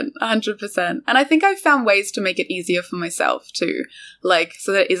 And I think I've found ways to make it easier for myself too,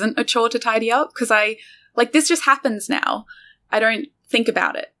 so that it isn't a chore to tidy up, because this just happens now. I don't think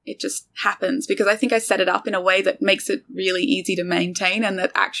about it. It just happens because I think I set it up in a way that makes it really easy to maintain, and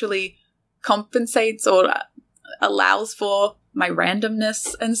that actually compensates or allows for my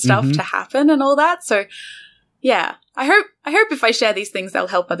randomness and stuff to happen and all that. So I hope if I share these things, they'll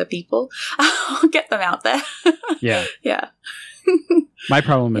help other people. I'll get them out there. My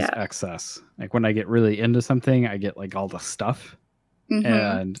problem is excess. Like when I get really into something, I get like all the stuff,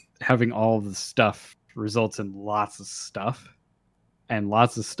 and having all the stuff results in lots of stuff, and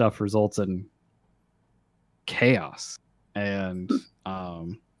lots of stuff results in chaos, and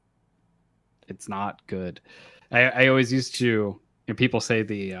it's not good. I always used to, people say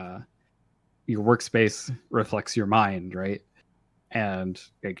your workspace reflects your mind, right? And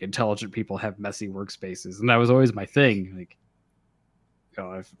like intelligent people have messy workspaces, and that was always my thing. Like,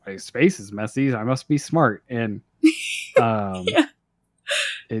 if my space is messy, I must be smart. And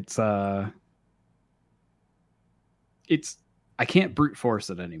it's I can't brute force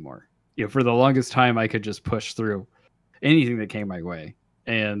it anymore. For the longest time, I could just push through anything that came my way.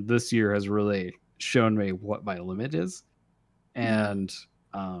 And this year has really shown me what my limit is. And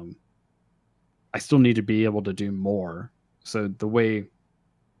I still need to be able to do more. So the way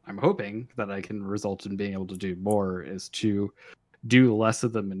I'm hoping that I can result in being able to do more is to do less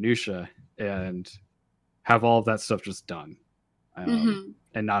of the minutia and have all of that stuff just done, and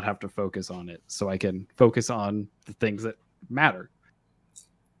not have to focus on it, so I can focus on the things that matter.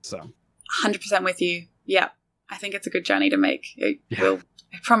 So 100% with you. Yeah, I think it's a good journey to make. I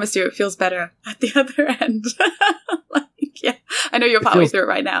promise you it feels better at the other end. I know you're partway through it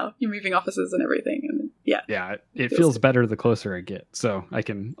right now. You're moving offices and everything, and it feels better the closer I get, so I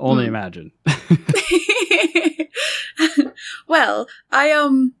can only imagine. Well, I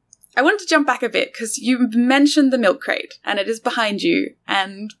wanted to jump back a bit because you mentioned the milk crate and it is behind you,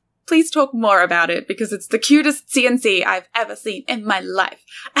 and please talk more about it because it's the cutest CNC I've ever seen in my life.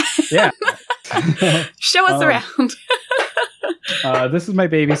 Yeah. Show us around. This is my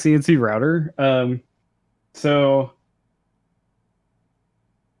baby CNC router. So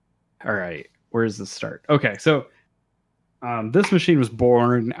all right, where does this start? Okay, so this machine was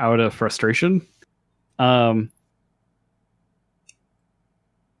born out of frustration.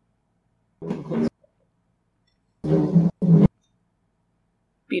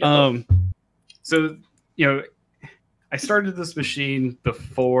 Beautiful. So, I started this machine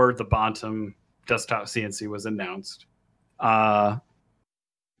before the Bantam desktop CNC was announced. But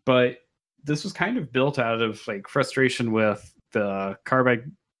this was kind of built out of like frustration with the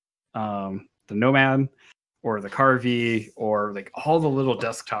Carbide, the Nomad, or the Carvey, or like all the little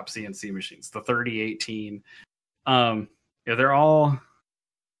desktop CNC machines, the 3018. They're all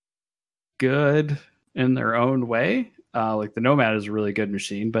good in their own way. Like the Nomad is a really good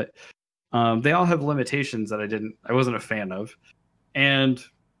machine, but they all have limitations that I wasn't a fan of. And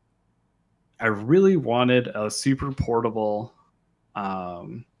I really wanted a super portable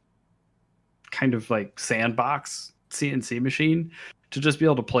kind of like sandbox CNC machine to just be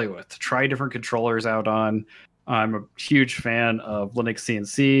able to play with, to try different controllers out on. I'm a huge fan of Linux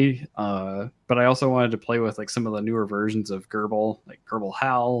CNC, but I also wanted to play with like some of the newer versions of Gerbil, like Gerbil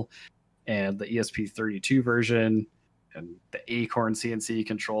HAL and the ESP32 version and the Acorn CNC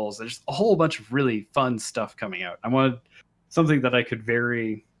controls. There's a whole bunch of really fun stuff coming out. I wanted something that I could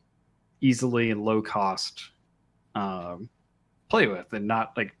very easily and low cost play with and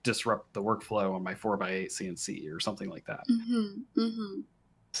not like disrupt the workflow on my 4x8 CNC or something like that.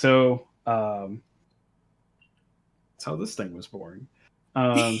 So that's how this thing was born.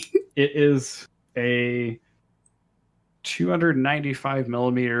 It is a 295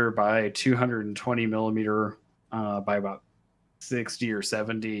 millimeter by 220 millimeter by about 60 or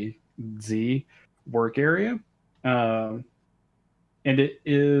 70 Z work area. And it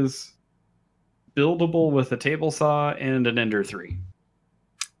is buildable with a table saw and an Ender 3.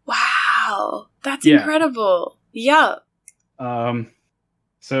 Wow, that's incredible. Yeah.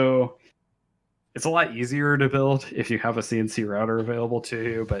 So it's a lot easier to build if you have a CNC router available to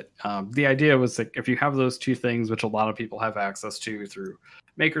you. But the idea was like if you have those two things, which a lot of people have access to through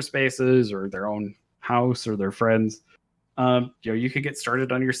makerspaces or their own house or their friends, you could get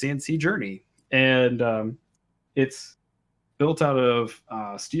started on your CNC journey. And it's built out of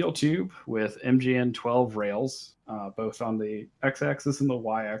steel tube with MGN 12 rails, both on the x-axis and the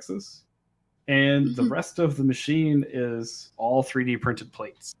y-axis. And the rest of the machine is all 3D printed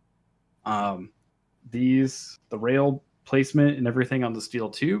plates. The rail placement and everything on the steel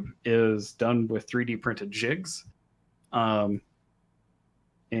tube is done with 3D printed jigs, and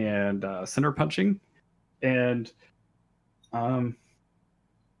center punching. And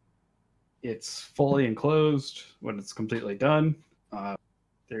it's fully enclosed when it's completely done. I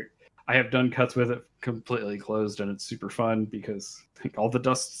have done cuts with it completely closed, and it's super fun because all the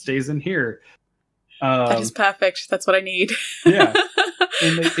dust stays in here. That is perfect. That's what I need. Yeah.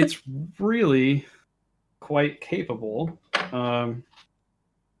 And it's really quite capable.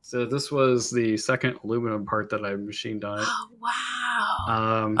 So this was the second aluminum part that I machined on it. Oh,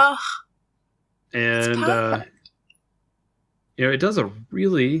 wow. And it does a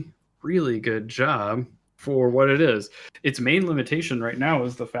really, really good job for what it is. Its main limitation right now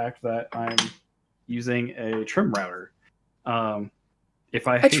is the fact that I'm using a trim router. A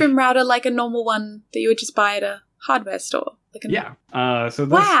trim router like a normal one that you would just buy at a hardware store.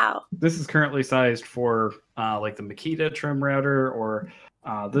 So this is currently sized for like the Makita trim router, or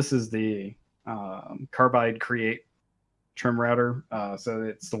this is the Carbide Create trim router. So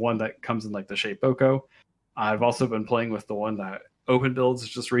it's the one that comes in like the shape Boko. I've also been playing with the one that OpenBuilds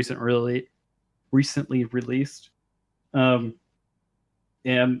just recently released.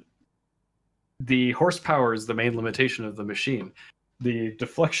 And the horsepower is the main limitation of the machine. The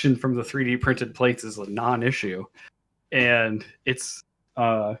deflection from the 3D printed plates is a non-issue. And it's,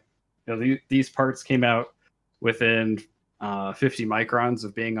 these parts came out within 50 microns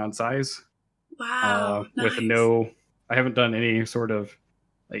of being on size. Wow. With nice. I haven't done any sort of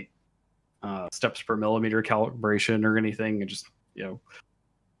like steps per millimeter calibration or anything. Just,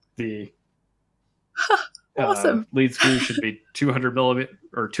 the Awesome. Lead screw should be 200 millimeter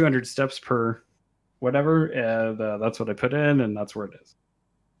or 200 steps per whatever. And that's what I put in, and that's where it is.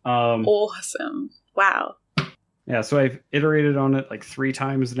 Awesome. Wow. Yeah, so I've iterated on it like 3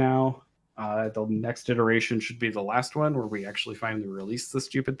 times now. The next iteration should be the last one where we actually finally release the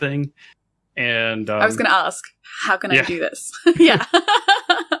stupid thing. And I was going to ask, how can I do this? Yeah.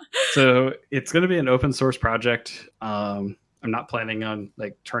 So it's going to be an open source project. I'm not planning on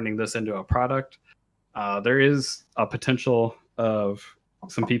like turning this into a product. There is a potential of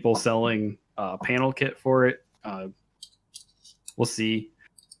some people selling a panel kit for it. We'll see.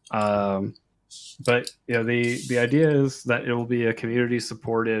 But the idea is that it will be a community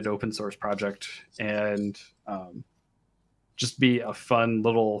supported open source project, and just be a fun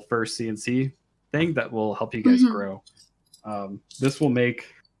little first CNC thing that will help you guys grow. This will make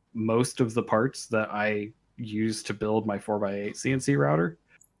most of the parts that I use to build my 4x8 CNC router.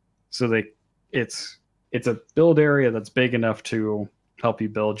 So it's a build area that's big enough to help you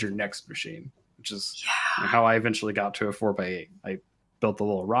build your next machine, which is how I eventually got to a 4x8. I built a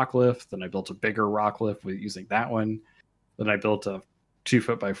little rock lift, then I built a bigger rock lift using that one. Then I built a 2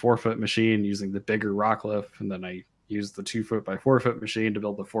 foot by 4 foot machine using the bigger rock lift, and then I used the 2 foot by 4 foot machine to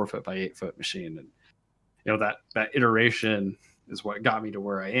build the 4 foot by 8 foot machine. And that iteration is what got me to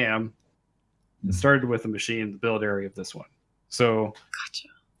where I am. It started with a machine, the build area of this one. So gotcha.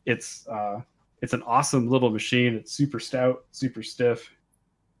 It's an awesome little machine. It's super stout, super stiff.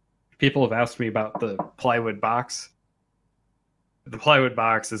 People have asked me about the plywood box. The plywood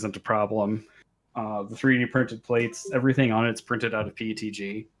box isn't a problem. The 3D printed plates, everything on it's printed out of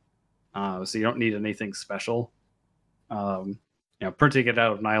PETG. So you don't need anything special. Printing it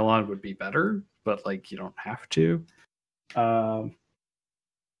out of nylon would be better, but like you don't have to.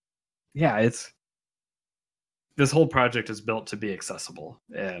 This whole project is built to be accessible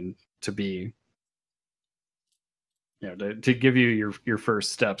and to be, to give you your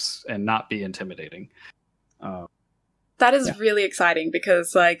first steps and not be intimidating. That is really exciting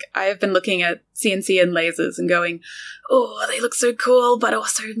because, like, I've been looking at CNC and lasers and going, oh, they look so cool, but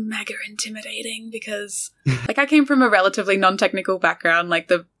also mega intimidating because, like, I came from a relatively non-technical background. Like,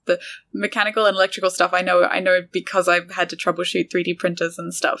 the mechanical and electrical stuff I know because I've had to troubleshoot 3D printers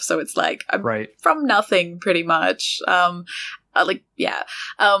and stuff. So it's like, I'm from nothing pretty much. So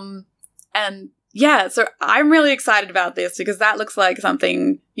I'm really excited about this because that looks like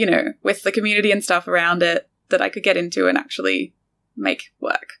something, with the community and stuff around it, that I could get into and actually make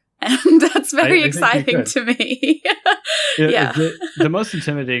work. And that's very exciting to me. The most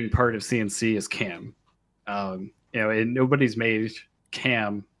intimidating part of CNC is CAM. And nobody's made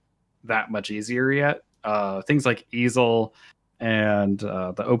CAM that much easier yet. Things like easel and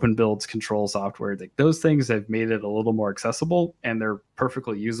the Open Builds control software, those things have made it a little more accessible, and they're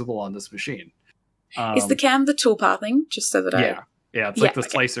perfectly usable on this machine. Is the CAM the toolpathing? Just so that it's like the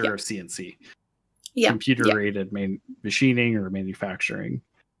slicer of CNC. Computer-aided machining or manufacturing.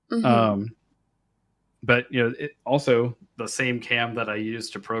 But also the same CAM that I use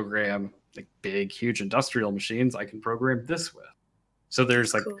to program like big, huge industrial machines, I can program this with. So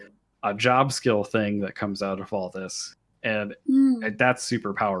there's a job skill thing that comes out of all this, and that's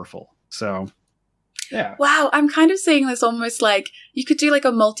super powerful. So yeah. Wow, I'm kind of seeing this almost like you could do like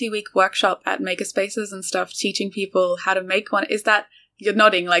a multi-week workshop at makerspaces and stuff, teaching people how to make one. Is that? You're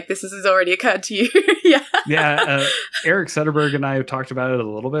nodding like this has already occurred to you. Eric Sederberg and I have talked about it a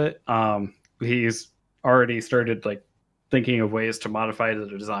little bit. He's already started like thinking of ways to modify the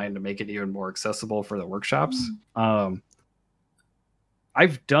design to make it even more accessible for the workshops. I've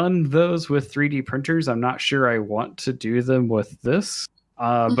done those with 3D printers. I'm not sure I want to do them with this,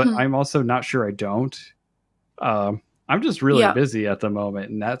 but I'm also not sure I don't. I'm just really busy at the moment,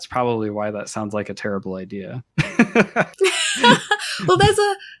 and that's probably why that sounds like a terrible idea. Well,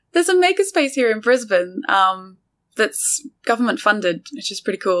 there's a makerspace here in Brisbane that's government funded, which is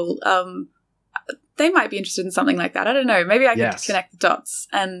pretty cool. They might be interested in something like that. I don't know. Maybe I could connect the dots.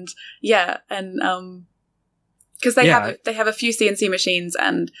 And because they have a few CNC machines,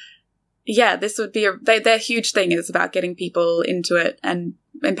 and this would be their huge thing is about getting people into it and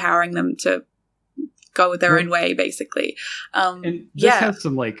empowering them to go their own way, basically. And this has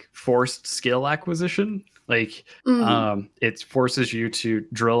some like forced skill acquisition. Like, it forces you to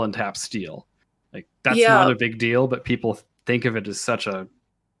drill and tap steel. Like, that's Yeah. not a big deal, but people think of it as such a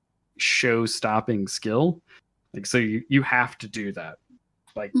show-stopping skill. Like, so you have to do that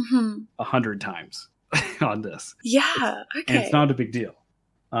like 100 times on this. Yeah. Okay. And it's not a big deal.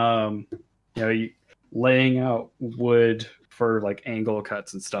 Laying out wood for like angle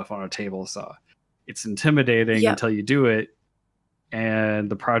cuts and stuff on a table saw. It's intimidating until you do it, and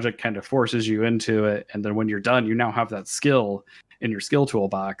the project kind of forces you into it. And then when you're done, you now have that skill in your skill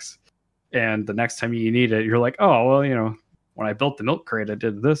toolbox. And the next time you need it, you're like, oh, well, when I built the milk crate, I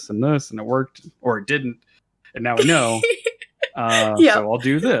did this and this, and it worked, or it didn't. And now I know. So I'll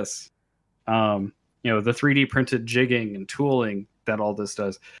do this. The 3D printed jigging and tooling that all this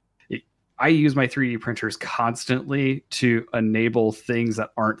does. I use my 3D printers constantly to enable things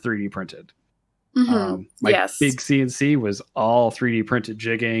that aren't 3D printed. My big CNC was all 3D printed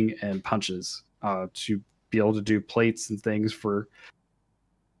jigging and punches to be able to do plates and things for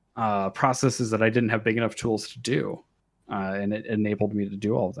processes that I didn't have big enough tools to do. And it enabled me to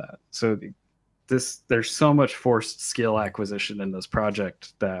do all of that. So there's so much forced skill acquisition in this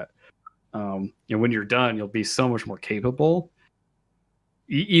project that when you're done, you'll be so much more capable,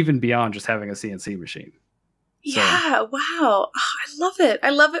 even beyond just having a CNC machine. Yeah, wow. Oh, I love it.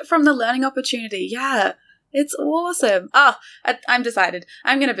 I love it from the learning opportunity. Yeah, it's awesome. I'm decided.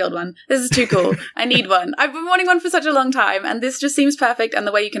 I'm going to build one. This is too cool. I need one. I've been wanting one for such a long time, and this just seems perfect, and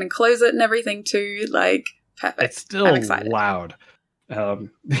the way you can enclose it and everything too, like, perfect. It's still loud. I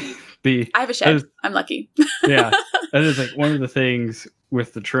have a shed. I'm lucky. Yeah. That is like one of the things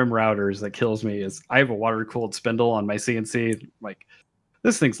with the trim routers that kills me is I have a water-cooled spindle on my CNC. Like,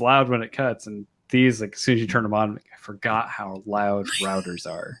 this thing's loud when it cuts, and these, like, as soon as you turn them on, I forgot how loud routers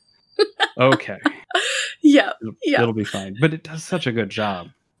are. Okay. Yeah. It'll be fine. But it does such a good job.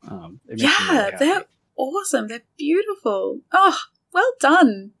 They're awesome. They're beautiful. Oh, well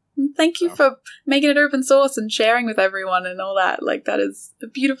done. Thank you for making it open source and sharing with everyone and all that. Like, that is a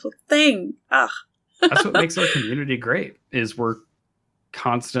beautiful thing. That's what makes our community great, is we're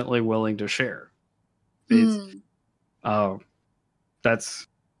constantly willing to share. That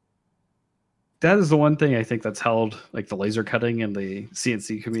is the one thing I think that's held like the laser cutting and the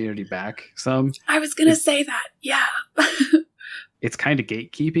CNC community back some. I was going to say that. Yeah. It's kind of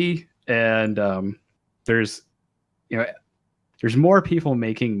gatekeepy, and there's more people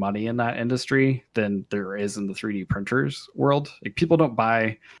making money in that industry than there is in the 3D printers world. Like, people don't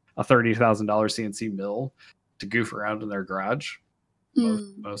buy a $30,000 CNC mill to goof around in their garage.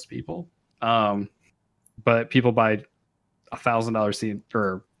 Most people. But people buy $1,000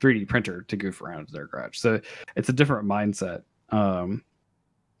 or 3D printer to goof around in their garage. So it's a different mindset.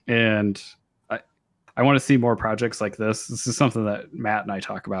 And I want to see more projects like this. This is something that Matt and I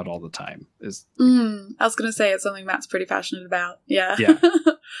talk about all the time. I was going to say it's something Matt's pretty passionate about. Yeah.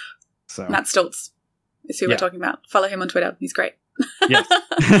 So Matt Stoltz is who we're talking about. Follow him on Twitter. He's great. Yes.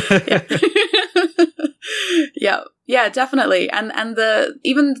 Yeah, definitely. And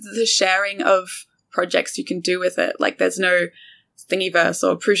even the sharing of projects you can do with it. Like, there's no Thingiverse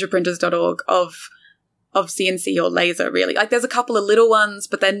or PrusaPrinters.org of CNC or laser, really. Like, there's a couple of little ones,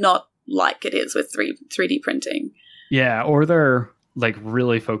 but they're not like it is with 3D printing. Yeah, or they're like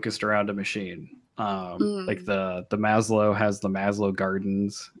really focused around a machine. Like the Maslow has the Maslow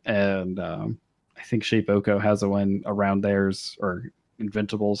Gardens, and I think Shapeoko has a one around theirs, or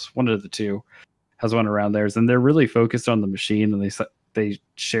Inventables, one of the two has one around theirs, and they're really focused on the machine, and they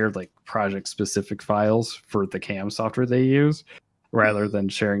shared like project specific files for the CAM software they use, rather than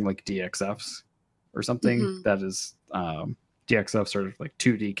sharing like DXFs or something that is DXFs are like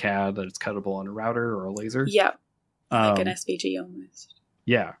 2D CAD that is cuttable on a router or a laser. Yeah. Like an SVG almost.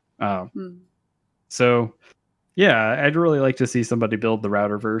 Yeah. So yeah, I'd really like to see somebody build the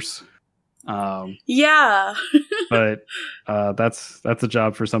Routerverse. Yeah. But that's a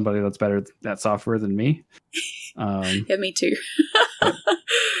job for somebody that's better at software than me. Yeah, me too.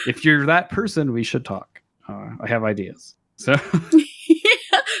 If you're that person, we should talk. I have ideas. So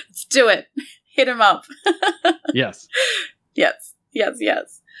let's do it. Hit him up. Yes. Yes.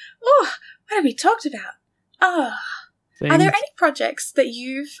 Oh, what have we talked about? Are there any projects that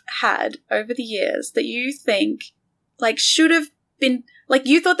you've had over the years that you think like should have been, like,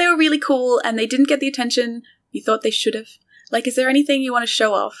 you thought they were really cool and they didn't get the attention you thought they should have? Like, is there anything you want to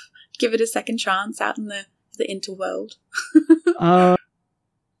show off? Give it a second chance out in the interworld?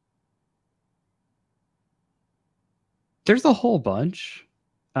 There's a whole bunch.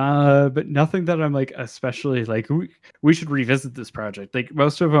 But nothing that I'm like especially like we should revisit this project. Like,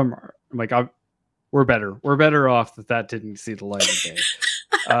 most of them are like, we're better off that didn't see the light of day.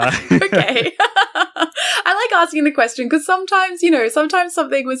 Okay. like asking the question because sometimes, sometimes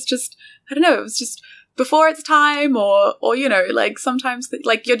something was just, I don't know, it was just before its time or like sometimes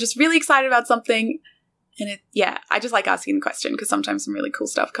like you're just really excited about something and I just like asking the question because sometimes some really cool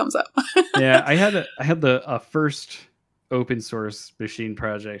stuff comes up. Yeah, I had the first open source machine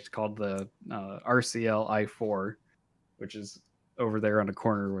project called the RCL i4, which is over there on a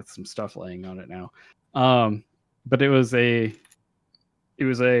corner with some stuff laying on it now. But it was a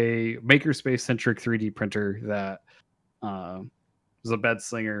makerspace centric 3D printer that was a bed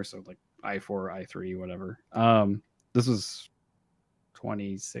slinger, so like i4, i3, whatever. This was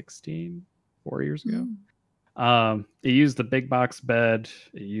 2016, 4 years ago. It used the big box bed.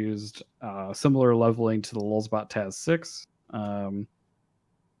 It used similar leveling to the Lulzbot Taz 6.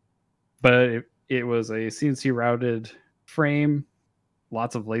 But it was a CNC routed frame,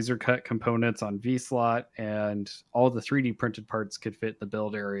 lots of laser cut components on V-slot, and all the 3D printed parts could fit the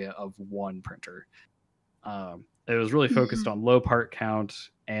build area of one printer. It was really focused on low part count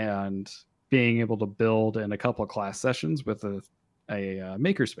and being able to build in a couple of class sessions with a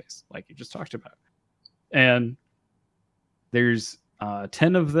makerspace, like you just talked about. And there's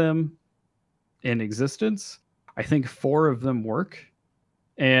 10 of them in existence. I think 4 of them work.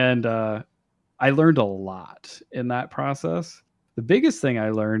 And I learned a lot in that process. The biggest thing I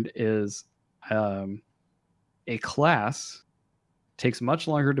learned is a class takes much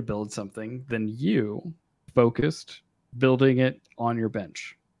longer to build something than you focused building it on your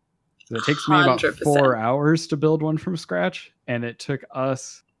bench. So it takes me about 100%. 4 hours to build one from scratch, and it took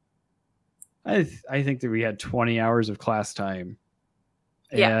us, I think that we had 20 hours of class time.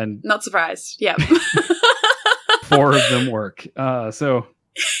 And not surprised. Yeah. 4 of them work.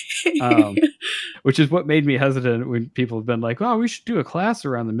 Which is what made me hesitant when people have been like, "Oh, we should do a class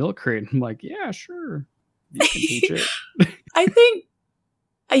around the milk crate." I'm like, "Yeah, sure, you can teach it." I think,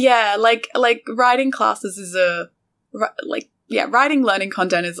 like writing classes is writing learning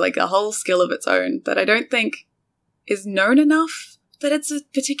content is like a whole skill of its own that I don't think is known enough. That it's a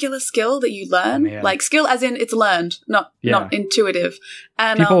particular skill that you learn, like skill as in it's learned, not intuitive.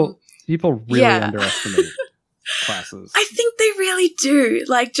 And people really underestimate classes. I think they really do.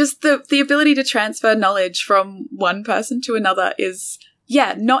 Like just the ability to transfer knowledge from one person to another is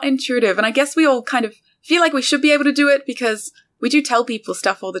not intuitive. And I guess we all kind of feel like we should be able to do it because we do tell people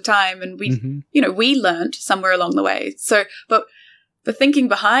stuff all the time, and we we learned somewhere along the way. So, but the thinking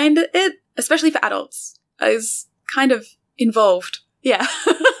behind it, especially for adults, is kind of involved. Yeah.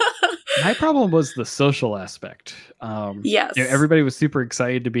 My problem was the social aspect. Yes. Everybody was super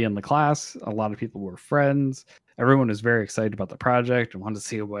excited to be in the class. A lot of people were friends. Everyone was very excited about the project and wanted to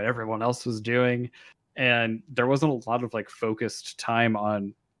see what everyone else was doing. And there wasn't a lot of like focused time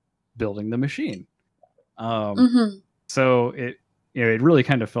on building the machine. So it really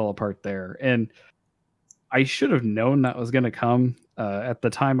kind of fell apart there. And I should have known that was going to come. At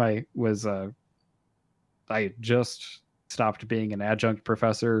the time I had just stopped being an adjunct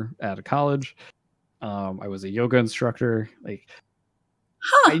professor at a college. I was a yoga instructor. Like,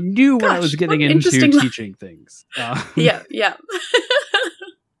 I knew what I was getting into teaching things. Yeah.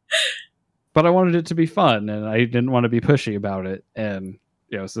 But I wanted it to be fun, and I didn't want to be pushy about it. And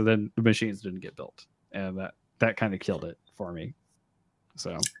so then the machines didn't get built, and that kind of killed it for me.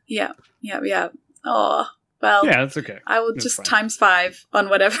 So yeah. Oh. Well, yeah, it's okay. I will just times 5 on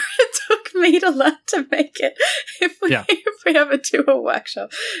whatever it took me to learn to make it if we ever do a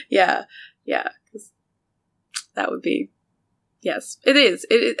workshop. Yeah, because that would be, yes, it is.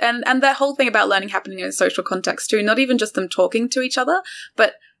 And the whole thing about learning happening in a social context too, not even just them talking to each other,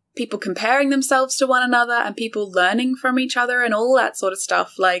 but people comparing themselves to one another and people learning from each other and all that sort of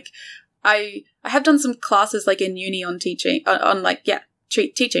stuff. Like, I have done some classes like in uni on teaching,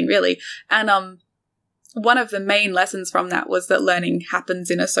 teaching really, and one of the main lessons from that was that learning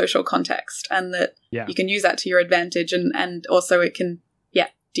happens in a social context and that you can use that to your advantage and also it can,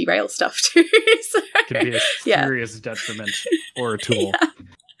 derail stuff too. So, it can be a serious detriment or a tool. Yeah.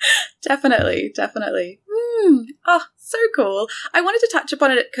 Definitely. Oh, so cool. I wanted to touch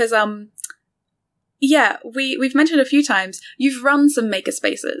upon it because, we've mentioned a few times, you've run some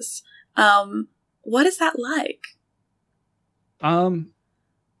makerspaces. What is that like?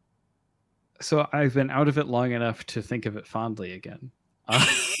 So I've been out of it long enough to think of it fondly again.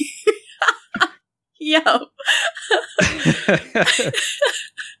 Yeah.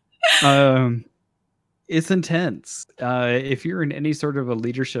 It's intense. If you're in any sort of a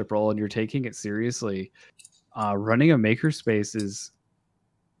leadership role and you're taking it seriously, running a makerspace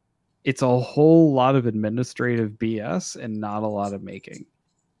it's a whole lot of administrative BS and not a lot of making.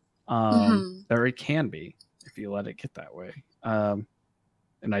 Or it can be if you let it get that way. And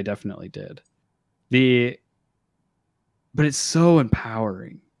I definitely did. but it's so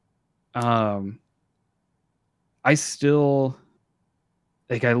empowering. I still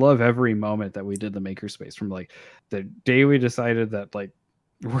like, I love every moment that we did the makerspace, from like the day we decided that like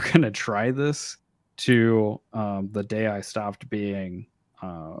we're gonna try this to the day I stopped being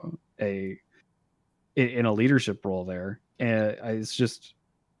a in a leadership role there. And it's just,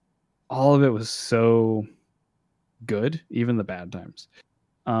 all of it was so good, even the bad times.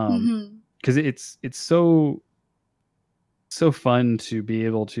 Because it's so fun to be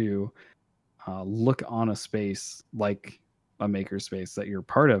able to look on a space like a makerspace that you're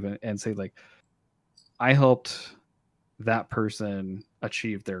part of, and say like, I helped that person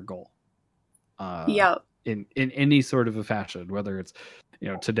achieve their goal. In any sort of a fashion, whether it's,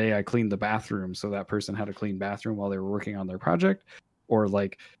 today I cleaned the bathroom, so that person had a clean bathroom while they were working on their project, or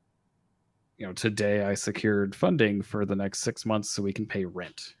like, today I secured funding for the next 6 months so we can pay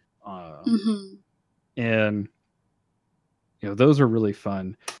rent. And those are really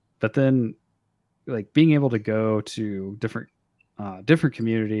fun. But then, like, being able to go to different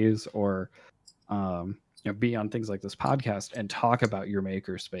communities, or be on things like this podcast and talk about your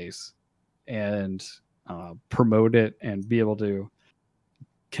makerspace, and promote it, and be able to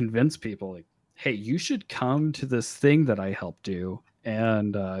convince people like, hey, you should come to this thing that I helped do,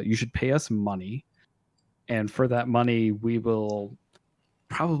 and you should pay us money, and for that money we will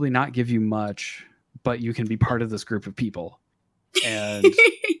probably not give you much, but you can be part of this group of people, and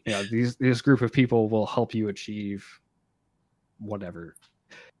this group of people will help you achieve whatever.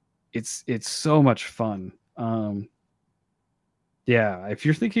 It's so much fun. If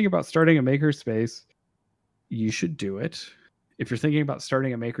you're thinking about starting a makerspace, you should do it. If you're thinking about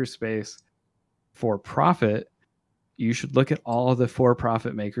starting a makerspace for profit, you should look at all the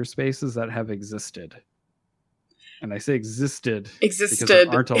for-profit makerspaces that have existed. And I say existed because there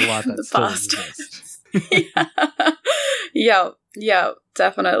aren't a lot that still exist. Yeah,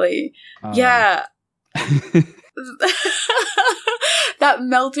 definitely. That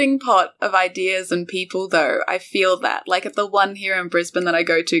melting pot of ideas and people, though, I feel that, like at the one here in Brisbane that I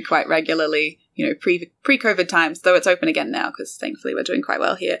go to quite regularly, pre-COVID times, though it's open again now because thankfully we're doing quite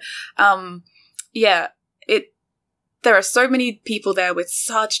well here. There are so many people there with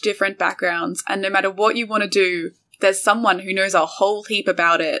such different backgrounds, and no matter what you want to do, there's someone who knows a whole heap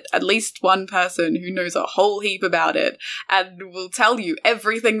about it, at least one person who knows a whole heap about it, and will tell you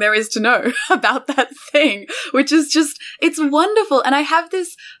everything there is to know about that thing, which is just, it's wonderful. And I have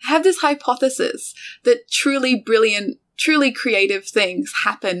this hypothesis that truly brilliant, truly creative things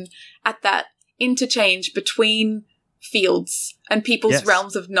happen at that interchange between fields and people's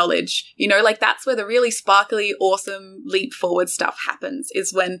realms of knowledge. Like that's where the really sparkly, awesome leap forward stuff happens,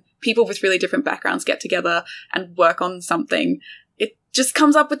 is when people with really different backgrounds get together and work on something. It just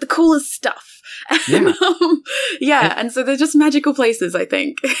comes up with the coolest stuff. And so they're just magical places, I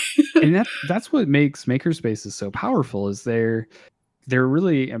think. And that's what makes makerspaces so powerful, is they're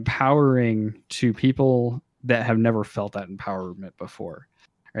really empowering to people that have never felt that empowerment before,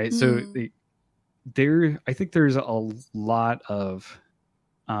 right? So I think there's a lot of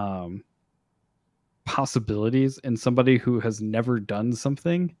possibilities in somebody who has never done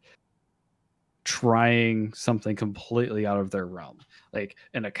something trying something completely out of their realm, like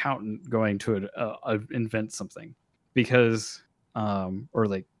an accountant going to invent something because or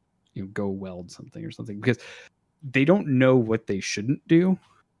like go weld something or something, because they don't know what they shouldn't do,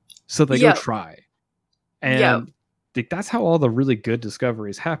 so they go try. And like, that's how all the really good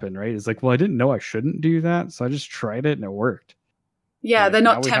discoveries happen, right? It's like, well, I didn't know I shouldn't do that, so I just tried it and it worked. Yeah, they're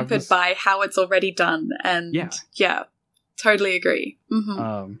not tempered by how it's already done. And totally agree.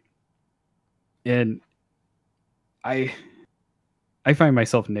 And I find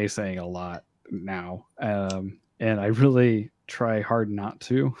myself naysaying a lot now, and I really try hard not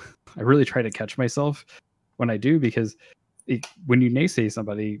to. I really try to catch myself when I do, because when you naysay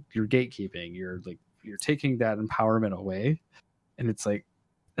somebody, you're gatekeeping. You're taking that empowerment away, and it's like,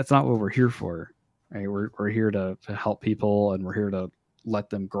 that's not what we're here for, right? We're here to help people, and we're here to let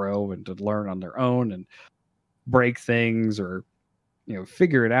them grow and to learn on their own and break things, or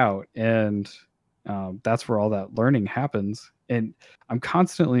figure it out. And that's where all that learning happens. And I'm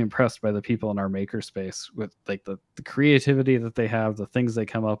constantly impressed by the people in our makerspace with like the creativity that they have, the things they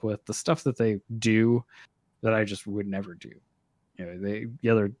come up with, the stuff that they do that I just would never do. The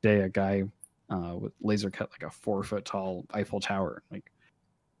other day, a guy with laser cut like a 4-foot tall Eiffel Tower. Like,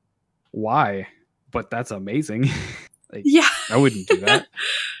 why? But that's amazing. Like, I wouldn't do that.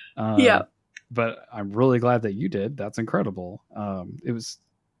 But I'm really glad that you did. That's incredible. It was,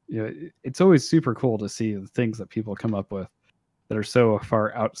 it's always super cool to see the things that people come up with that are so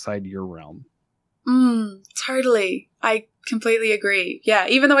far outside your realm. Totally. I completely agree. Yeah,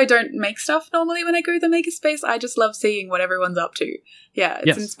 even though I don't make stuff normally when I go to the makerspace, I just love seeing what everyone's up to. Yeah,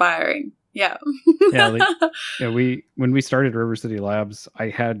 it's inspiring. Yeah. When we started River City Labs, I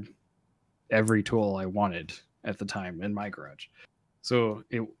had every tool I wanted at the time in my garage. So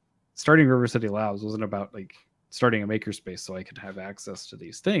starting River City Labs wasn't about like starting a makerspace so I could have access to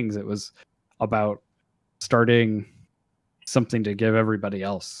these things. It was about starting something to give everybody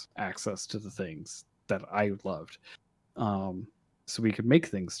else access to the things that I loved. So we could make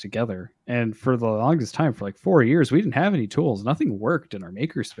things together. And for the longest time, for like 4 years, we didn't have any tools. Nothing worked in our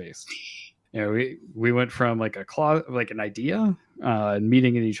makerspace. We went from like a closet, like an idea, and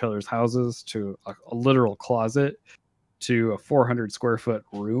meeting in each other's houses to a literal closet, to a 400 square foot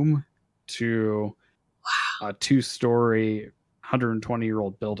room, to a 2-story,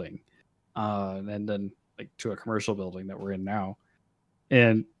 120-year-old building, and then like to a commercial building that we're in now.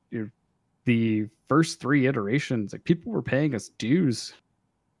 And the first 3 iterations, like people were paying us dues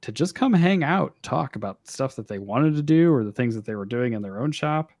to just come hang out and talk about stuff that they wanted to do or the things that they were doing in their own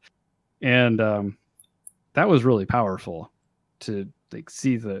shop. And that was really powerful to like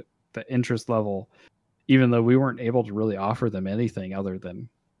see the interest level, even though we weren't able to really offer them anything other than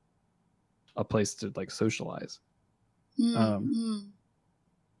a place to like socialize. And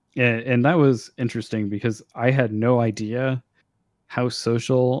that was interesting because I had no idea how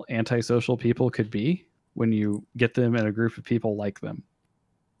social antisocial people could be when you get them in a group of people like them.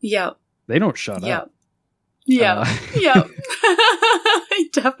 Yeah. They don't shut up. Yeah. Yeah.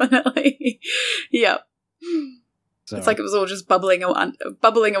 Definitely. Yeah. So. It's like it was all just bubbling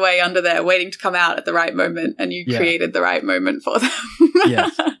away under there, waiting to come out at the right moment, and you created the right moment for them.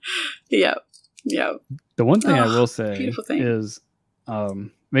 Yes. Yeah. Yeah. The one thing I will say is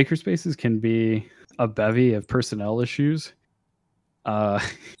makerspaces can be a bevy of personnel issues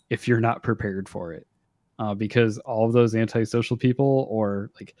if you're not prepared for it. Because all of those antisocial people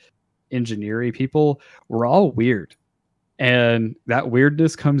or like engineering people were all weird. And that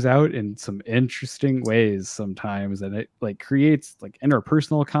weirdness comes out in some interesting ways sometimes. And it like creates like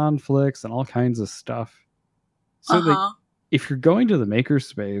interpersonal conflicts and all kinds of stuff. So like, if you're going to the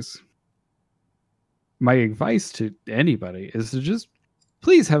makerspace, my advice to anybody is to just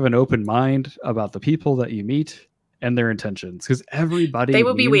please have an open mind about the people that you meet and their intentions, because everybody they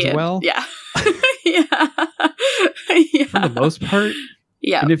will be weird. Well. Yeah. For the most part.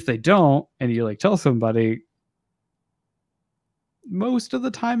 Yeah. And if they don't, and you like tell somebody, most of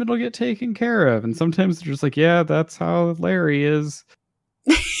the time it'll get taken care of. And sometimes they're just like, yeah, that's how Larry is.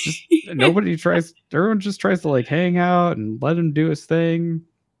 Just, everyone just tries to like hang out and let him do his thing.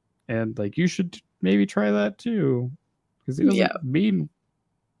 And like, you should maybe try that too. Because he doesn't mean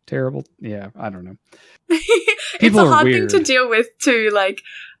terrible. Yeah, I don't know. It's a hard thing to deal with too. Like,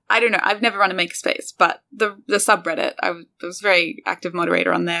 I don't know. I've never run a makerspace, but the subreddit, I was a very active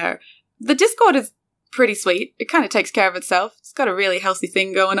moderator on there. The Discord is pretty sweet. It kind of takes care of itself. It's got a really healthy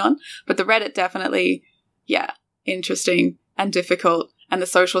thing going on. But the Reddit definitely, interesting and difficult. And the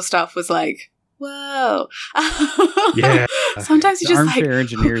social stuff was like, whoa. Yeah. Sometimes you just like,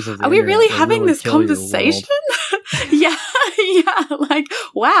 engineers are we really having this conversation? Yeah. Like,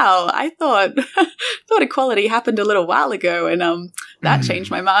 wow, I thought equality happened a little while ago, and that changed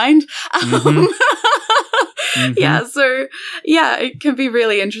my mind. Yeah, so it can be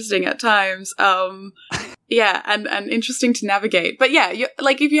really interesting at times. And interesting to navigate. But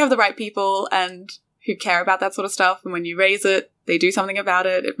like if you have the right people and who care about that sort of stuff, and when you raise it, they do something about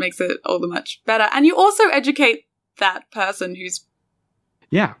it, it makes it all the much better. And you also educate that person who's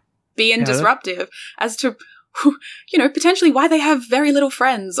being disruptive as to, potentially why they have very little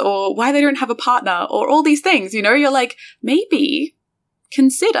friends or why they don't have a partner or all these things, you're like, maybe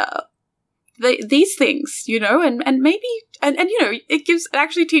consider these things, and maybe, and it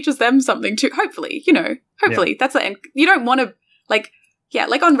actually teaches them something too, hopefully, that's the end. You don't want to like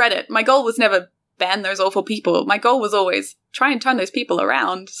on Reddit, my goal was never ban those awful people. My goal was always try and turn those people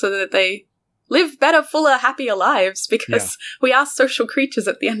around so that they live better, fuller, happier lives, because we are social creatures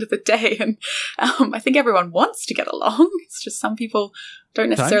at the end of the day. And I think everyone wants to get along. It's just some people don't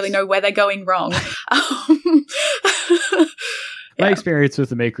necessarily know where they're going wrong. My experience with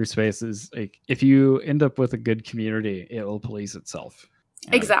the makerspace is like, if you end up with a good community, it will police itself.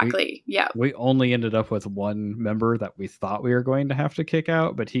 Exactly. We only ended up with one member that we thought we were going to have to kick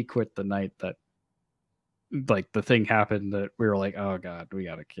out, but he quit the night that like the thing happened that we were like, oh God, we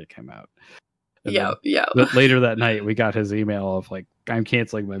got to kick him out. And But later that night, we got his email of like, I'm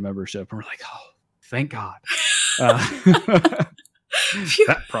canceling my membership. And we're like, oh, thank God. That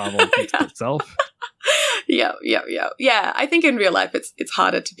problem fixed itself. Yeah, I think in real life it's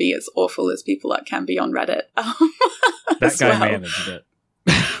harder to be as awful as people can be on Reddit. That guy managed it.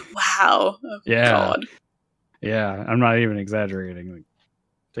 Wow. Oh, yeah. God. Yeah, I'm not even exaggerating.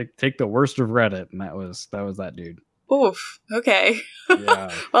 Like, take the worst of Reddit, and that was that dude. Oof. Okay.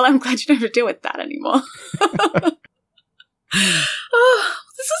 Yeah. Well, I'm glad you don't have to deal with that anymore. Oh,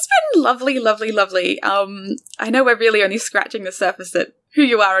 this has been lovely, lovely, lovely. I know we're really only scratching the surface at who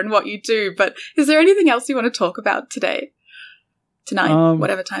you are and what you do, but is there anything else you want to talk about tonight,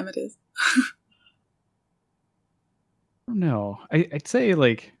 whatever time it is? No, I'd say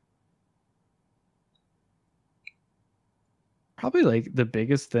like probably like the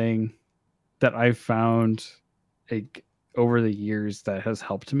biggest thing that I've found like over the years that has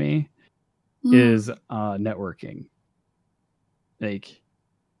helped me is networking. Like,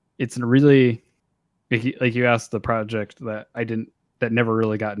 it's really like you asked the project that that never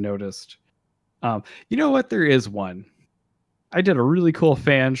really got noticed. You know what? There is one. I did a really cool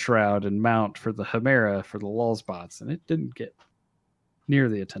fan shroud and mount for the Chimera for the Lulzbots, and it didn't get near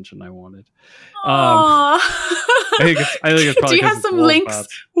the attention I wanted. I think it's probably. Do you have some links?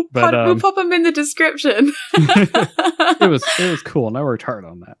 We'll pop them in the description. It was cool, and I worked hard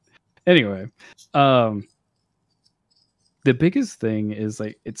on that. Anyway, the biggest thing is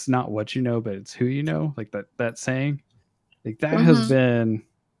like it's not what you know, but it's who you know. Like that saying, like that has been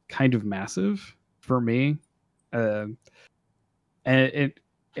kind of massive for me, and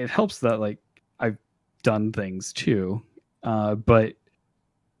it helps that like I've done things too, but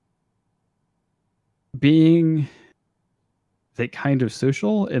being that kind of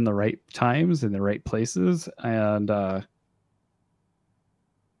social in the right times in the right places and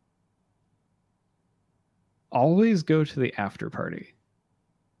always go to the after party.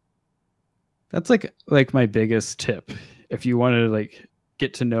 That's like my biggest tip. If you want to like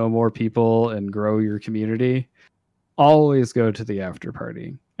get to know more people and grow your community, always go to the after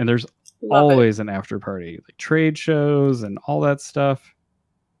party. And there's always an after party, like trade shows and all that stuff.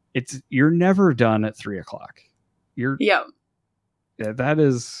 You're never done at 3:00.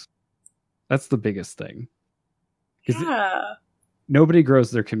 That's the biggest thing. Yeah. Nobody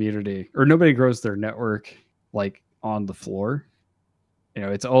grows their community or nobody grows their network like on the floor. You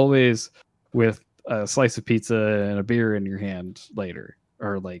know, it's always with a slice of pizza and a beer in your hand later,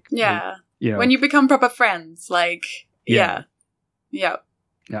 or like when you become proper friends, like yeah.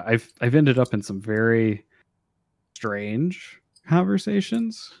 I've ended up in some very strange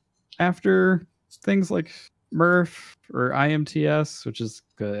conversations after things like Murph or IMTS, which is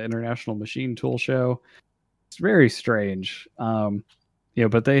the International Machine Tool Show. It's very strange,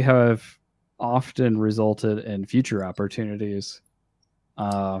 but they have often resulted in future opportunities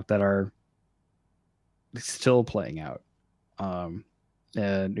that are still playing out, and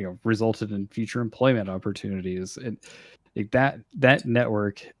resulted in future employment opportunities, and like that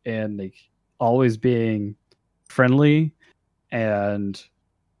network, and like always being friendly and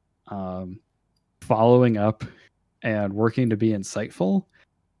following up and working to be insightful.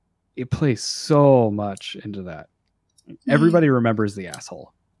 It plays so much into that. Everybody remembers the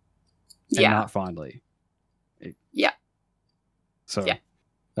asshole. And not fondly. So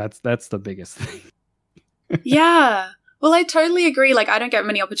that's the biggest thing. Yeah. Well, I totally agree. Like, I don't get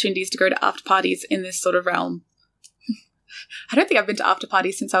many opportunities to go to after parties in this sort of realm. I don't think I've been to after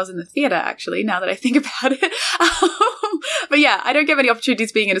parties since I was in the theatre, actually, now that I think about it. But yeah, I don't get many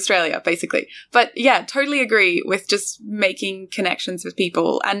opportunities being in Australia, basically. But yeah, totally agree with just making connections with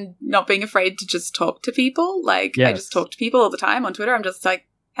people and not being afraid to just talk to people. Like, I just talk to people all the time on Twitter. I'm just like,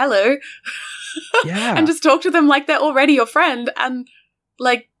 hello. Yeah. And just talk to them like they're already your friend. And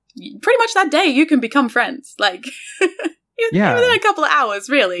like, pretty much that day, you can become friends. Like, within a couple of hours,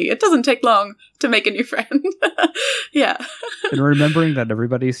 really. It doesn't take long to make a new friend. Yeah. And remembering that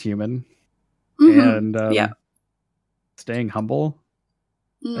everybody's human. And staying humble.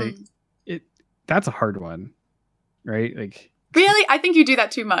 Like, that's a hard one. Right? Like, really? I think you do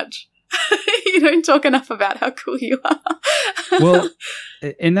that too much. You don't talk enough about how cool you are. Well,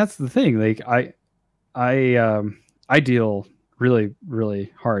 and that's the thing. Like, I deal really,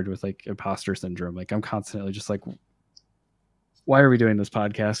 really hard with like imposter syndrome. Like, I'm constantly just like, why are we doing this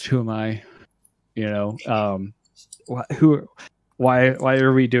podcast? Who am I? Why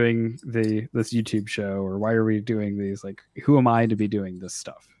are we doing this YouTube show, or why are we doing these? Like, who am I to be doing this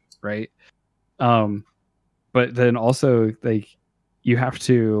stuff? Right. But then also, like, you have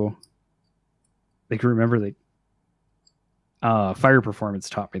to like remember that fire performance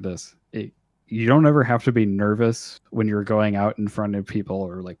taught me this. You don't ever have to be nervous when you're going out in front of people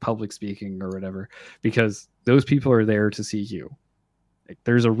or like public speaking or whatever, because those people are there to see you. Like,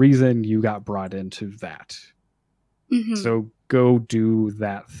 there's a reason you got brought into that. Mhm. So go do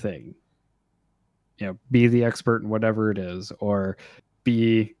that thing. You know, be the expert in whatever it is, or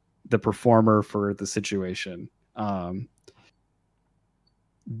be the performer for the situation. But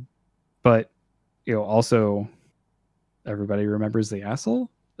you know, also everybody remembers the asshole.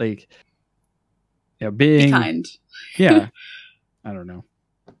 Like, you know, Be being kind. yeah. I don't know.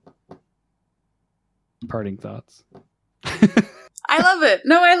 Parting thoughts. I love it.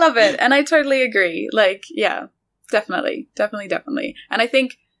 No, I love it. And I totally agree. Like, yeah, definitely. And I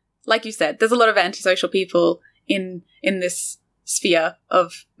think, like you said, there's a lot of antisocial people in this sphere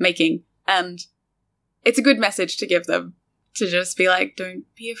of making. And it's a good message to give them, to just be like, don't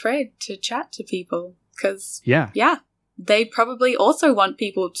be afraid to chat to people. Because, yeah, they probably also want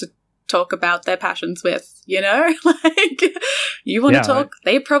people to talk about their passions with, you know? Like, you want to talk,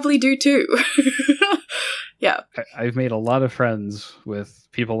 they probably do too. Yeah. I've made a lot of friends with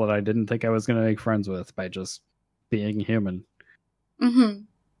people that I didn't think I was going to make friends with by just being human. Mm-hmm.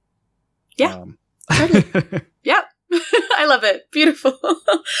 Yeah. Totally. Yep. I love it. Beautiful.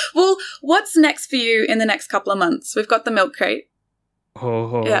 Well, what's next for you in the next couple of months? We've got the milk crate.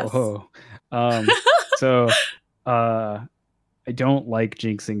 So, I don't like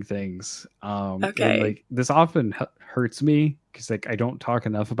jinxing things. Okay. And, like, this often hurts me because, like, I don't talk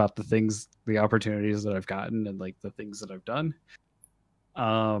enough about the opportunities that I've gotten and, like, the things that I've done.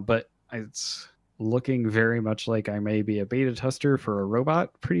 But it's looking very much like I may be a beta tester for a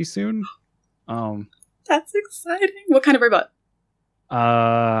robot pretty soon. That's exciting. What kind of robot?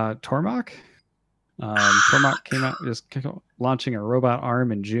 Tormach. Tormach came out, just launching a robot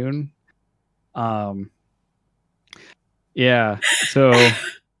arm in June. Yeah, so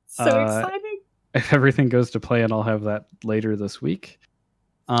exciting. If everything goes to plan, I'll have that later this week.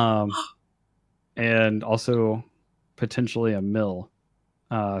 And also potentially a mill.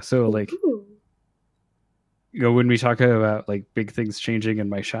 So, like, you know, when we talk about, like, big things changing in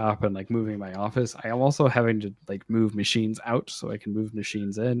my shop and, like, moving my office, I am also having to, like, move machines out so I can move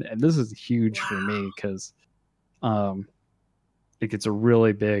machines in. And this is huge for me because it's a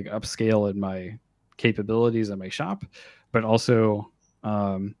really big upscale in my capabilities in my shop. But also,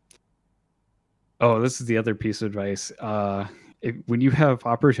 this is the other piece of advice. When you have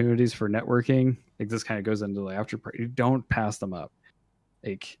opportunities for networking, like, this kind of goes into the after party, don't pass them up.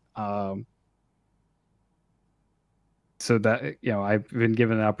 Like, so that, you know, I've been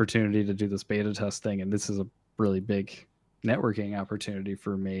given an opportunity to do this beta testing, and this is a really big networking opportunity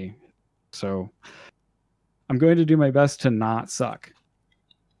for me. So I'm going to do my best to not suck.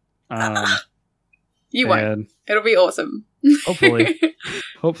 You won't. It'll be awesome. Hopefully.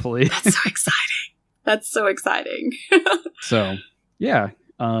 That's so exciting. So, yeah.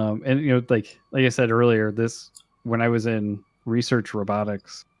 And, you know, like I said earlier, when I was in research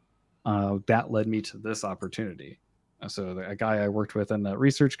robotics, that led me to this opportunity. So a guy I worked with in that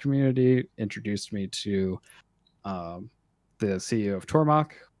research community introduced me to the CEO of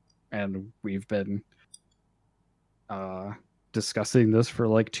Tormach, and we've been discussing this for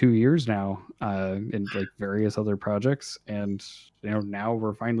like 2 years now in, like, various other projects. And, you know, now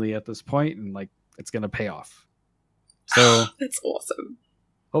we're finally at this point, and, like, it's going to pay off. So that's awesome.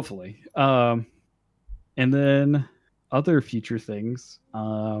 Hopefully. And then other future things,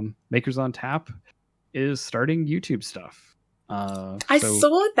 Makers on Tap is starting YouTube stuff. I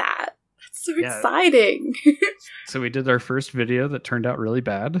saw that. That's so exciting. So we did our first video that turned out really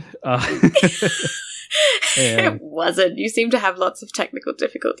bad. It wasn't. You seem to have lots of technical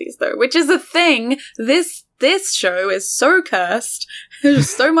difficulties, though, which is a thing. This show is so cursed. There's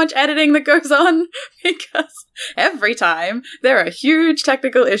so much editing that goes on because every time there are huge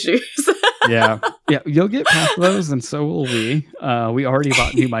technical issues. Yeah, you'll get past those, and so will we. We already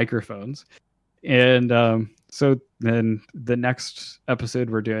bought new microphones, and so then the next episode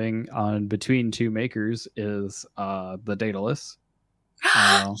we're doing on Between Two Makers is the Daedalus.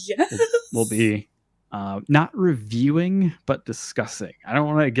 Yes, we'll be not reviewing, but discussing. I don't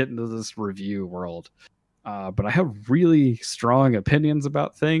want to get into this review world, but I have really strong opinions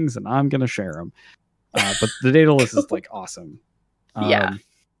about things, and I'm going to share them. But the Daedalus is, like, awesome. Yeah.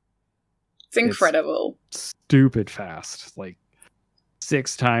 It's incredible. It's stupid fast. Like,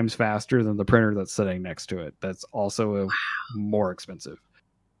 6 times faster than the printer that's sitting next to it. That's also more expensive.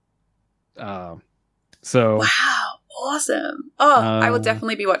 So wow, awesome. I will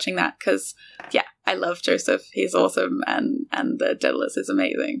definitely be watching that because, yeah, I love Joseph. He's awesome, and the Daedalus is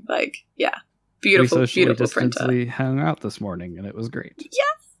amazing. Like, yeah, beautiful, we socially beautiful distantly printer. hung out this morning, and it was great.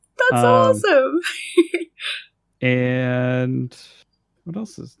 Yes, that's awesome. And what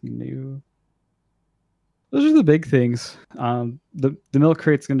else is new? those are the big things. The milk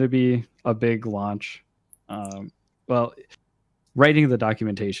crate's going to be a big launch. Well, writing the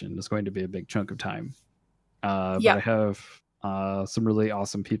documentation is going to be a big chunk of time. But I have some really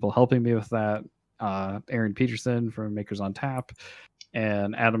awesome people helping me with that. Aaron Peterson from Makers on Tap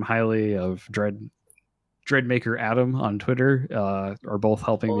and Adam Hiley of Dreadmaker Adam on Twitter are both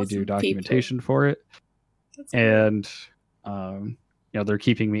helping me do documentation for it. That's and they're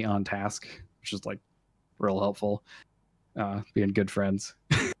keeping me on task, which is like real helpful. Being good friends.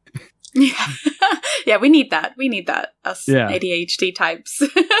 Yeah, we need that. We need that. Us ADHD types.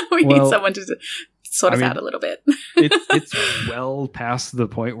 We need someone to sort us out a little bit. It's well past the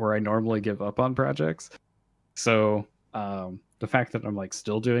point where I normally give up on projects. So the fact that I'm like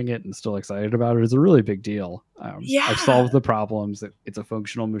still doing it and still excited about it is a really big deal. I've solved the problems. It's a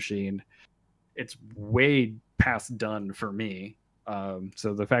functional machine. It's way past done for me.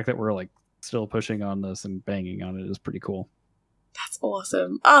 So the fact that we're like still pushing on this and banging on it is pretty cool. That's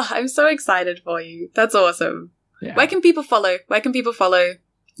awesome. Oh, I'm so excited for you. That's awesome. Yeah. Where can people follow? Where can people follow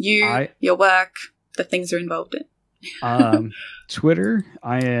you, your work, the things you're involved in? Twitter,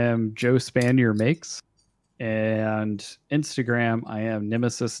 I am Joe Spanier Makes. And Instagram, I am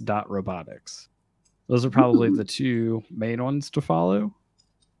nemesis.robotics. Those are probably the two main ones to follow.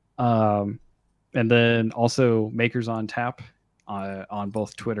 And then also Makers on Tap on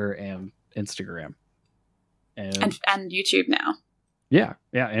both Twitter and Instagram. And YouTube now. Yeah,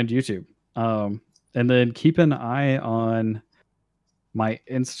 and YouTube. And then keep an eye on my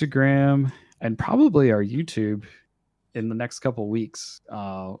Instagram and probably our YouTube in the next couple weeks.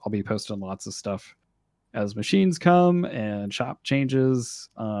 I'll be posting lots of stuff as machines come and shop changes.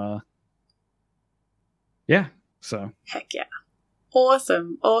 So heck yeah.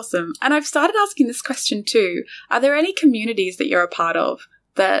 Awesome. And I've started asking this question too. Are there any communities that you're a part of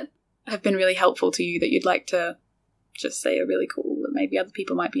that have been really helpful to you that you'd like to just say are really cool that maybe other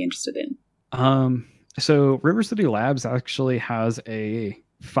people might be interested in? So River City Labs actually has a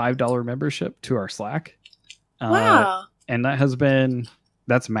 $5 membership to our Slack. Wow. And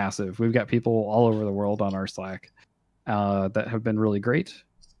that's massive. We've got people all over the world on our Slack that have been really great.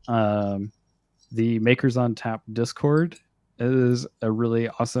 The Makers on Tap Discord is a really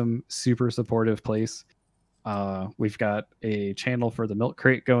awesome, super supportive place. We've got a channel for the milk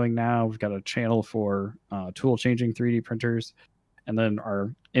crate going now. We've got a channel for tool changing 3D printers. And then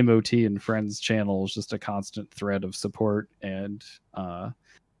our MOT and Friends channel is just a constant thread of support and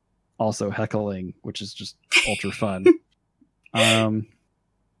also heckling, which is just ultra fun.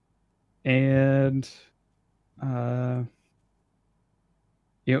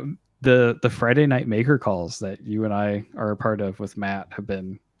 The Friday night maker calls that you and I are a part of with Matt have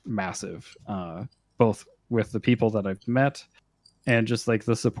been massive, both with the people that I've met and just like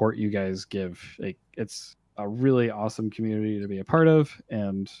the support you guys give. Like, it's a really awesome community to be a part of.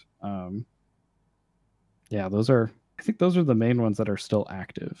 And I think those are the main ones that are still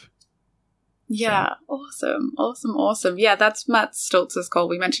active. Yeah, so. Awesome. Yeah, that's Matt Stoltz's call.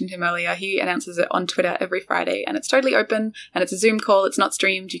 We mentioned him earlier. He announces it on Twitter every Friday, and it's totally open, and it's a Zoom call. It's not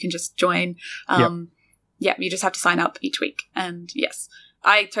streamed. You can just join. Yeah, you just have to sign up each week. And yes,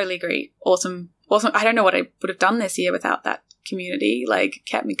 I totally agree. Awesome. I don't know what I would have done this year without that community. Like,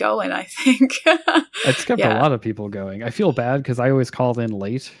 kept me going, I think. It's kept a lot of people going. I feel bad because I always called in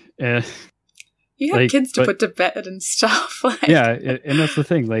late. You have kids to put to bed and stuff. And that's the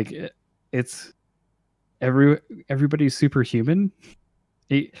thing. Like, it's everybody's superhuman.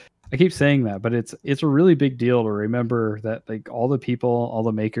 I keep saying that, but it's a really big deal to remember that like all the people, all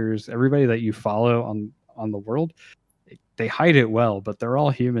the makers, everybody that you follow on the world, they hide it well, but they're all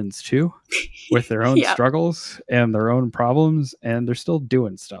humans too, with their own struggles and their own problems, and they're still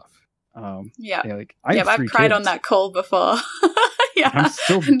doing stuff. I've cried on that call before. I'm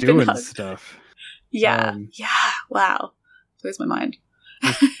still doing stuff. Wow, blows my mind.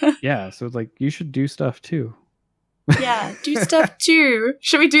 So like you should do stuff too. Yeah, do stuff too.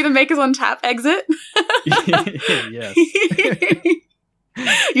 Should we do the Makers on Tap exit? Yes.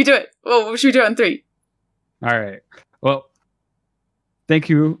 You do it. Well, should we do it on 3? All right. Well, thank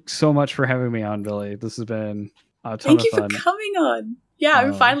you so much for having me on, Billy. This has been a ton of fun. Thank you for coming on. Yeah,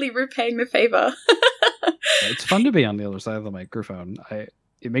 I'm finally repaying the favor. It's fun to be on the other side of the microphone.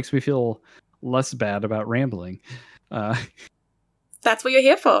 It makes me feel less bad about rambling. That's what you're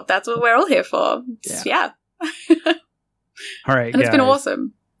here for. That's what we're all here for. Yeah. All right. And it's been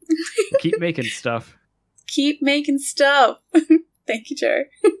awesome. Keep making stuff. Keep making stuff. Thank you, Joe.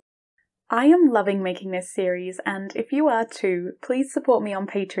 I am loving making this series, and if you are too, please support me on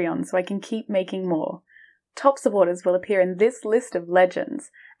Patreon so I can keep making more. Top supporters will appear in this list of legends,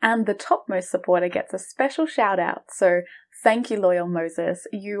 and the topmost supporter gets a special shout out. So thank you, Loyal Moses.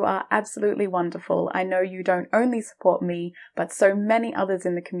 You are absolutely wonderful. I know you don't only support me, but so many others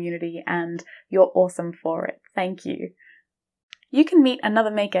in the community, and you're awesome for it. Thank you. You can meet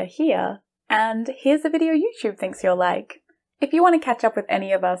another maker here, and here's a video YouTube thinks you'll like. If you want to catch up with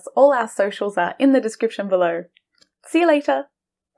any of us, all our socials are in the description below. See you later!